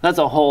typical. That's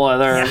a whole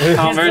other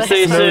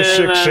conversation. no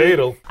schick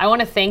shadle. I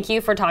want to thank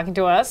you for talking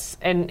to us,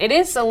 and it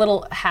is a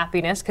little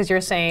happiness because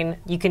you're saying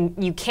you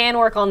can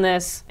work on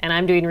this, and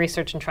I'm doing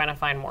research and trying to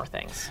find more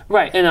things.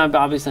 Right, and I'm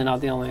obviously not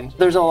the only.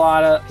 There's a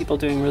lot of people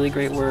doing really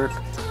great work,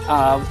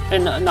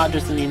 and not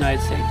just in the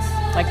United States,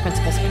 Like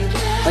Principal Speech.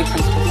 like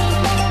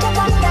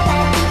Principal.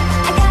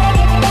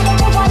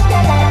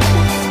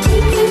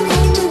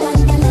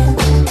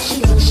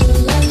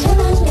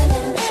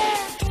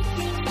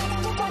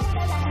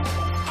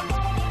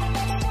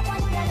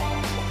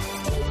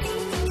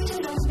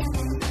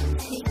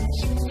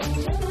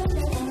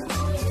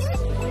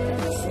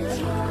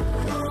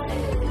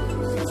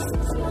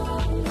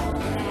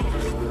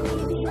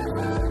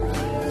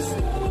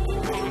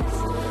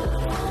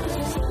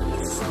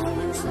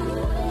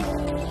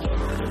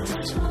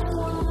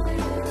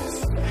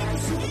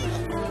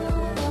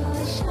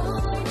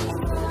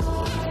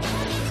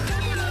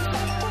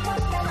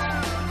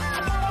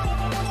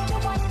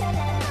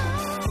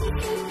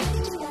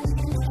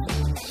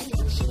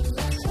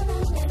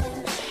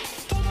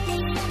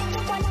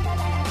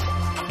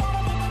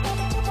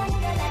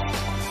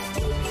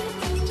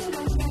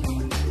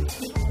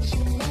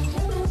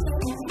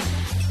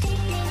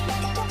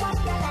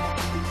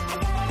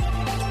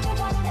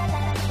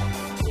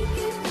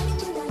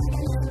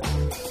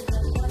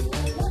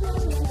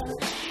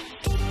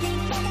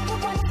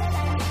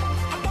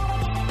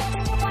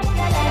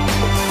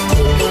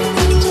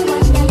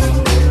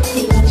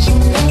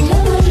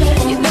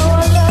 You know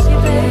I love you,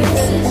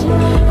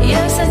 baby.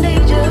 Yes, I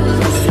need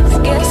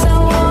you. Guess I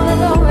wanna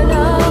know it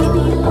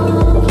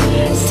all.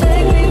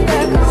 Take me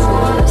back, I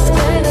wanna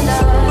stay the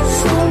night.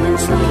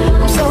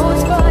 I'm so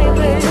inspired,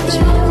 baby.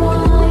 I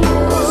wanna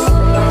go.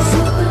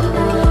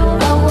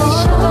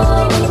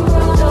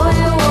 Know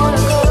you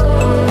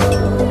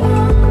wanna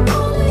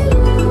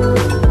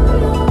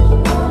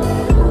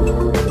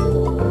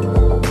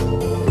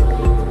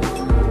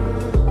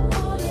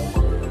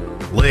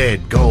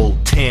Lead, gold,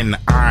 tin,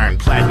 iron,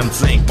 platinum,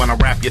 zinc. When I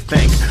rap, you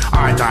think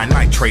iodine,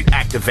 nitrate,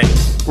 activate.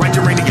 Right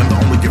uranium,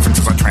 the only difference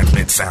is I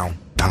transmit sound.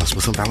 Balance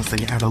with some balance, then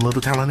you add a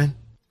little talent in.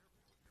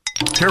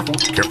 Careful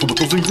with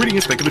those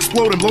ingredients. They can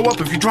explode and blow up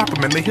if you drop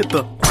them and they hit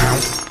the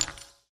ground.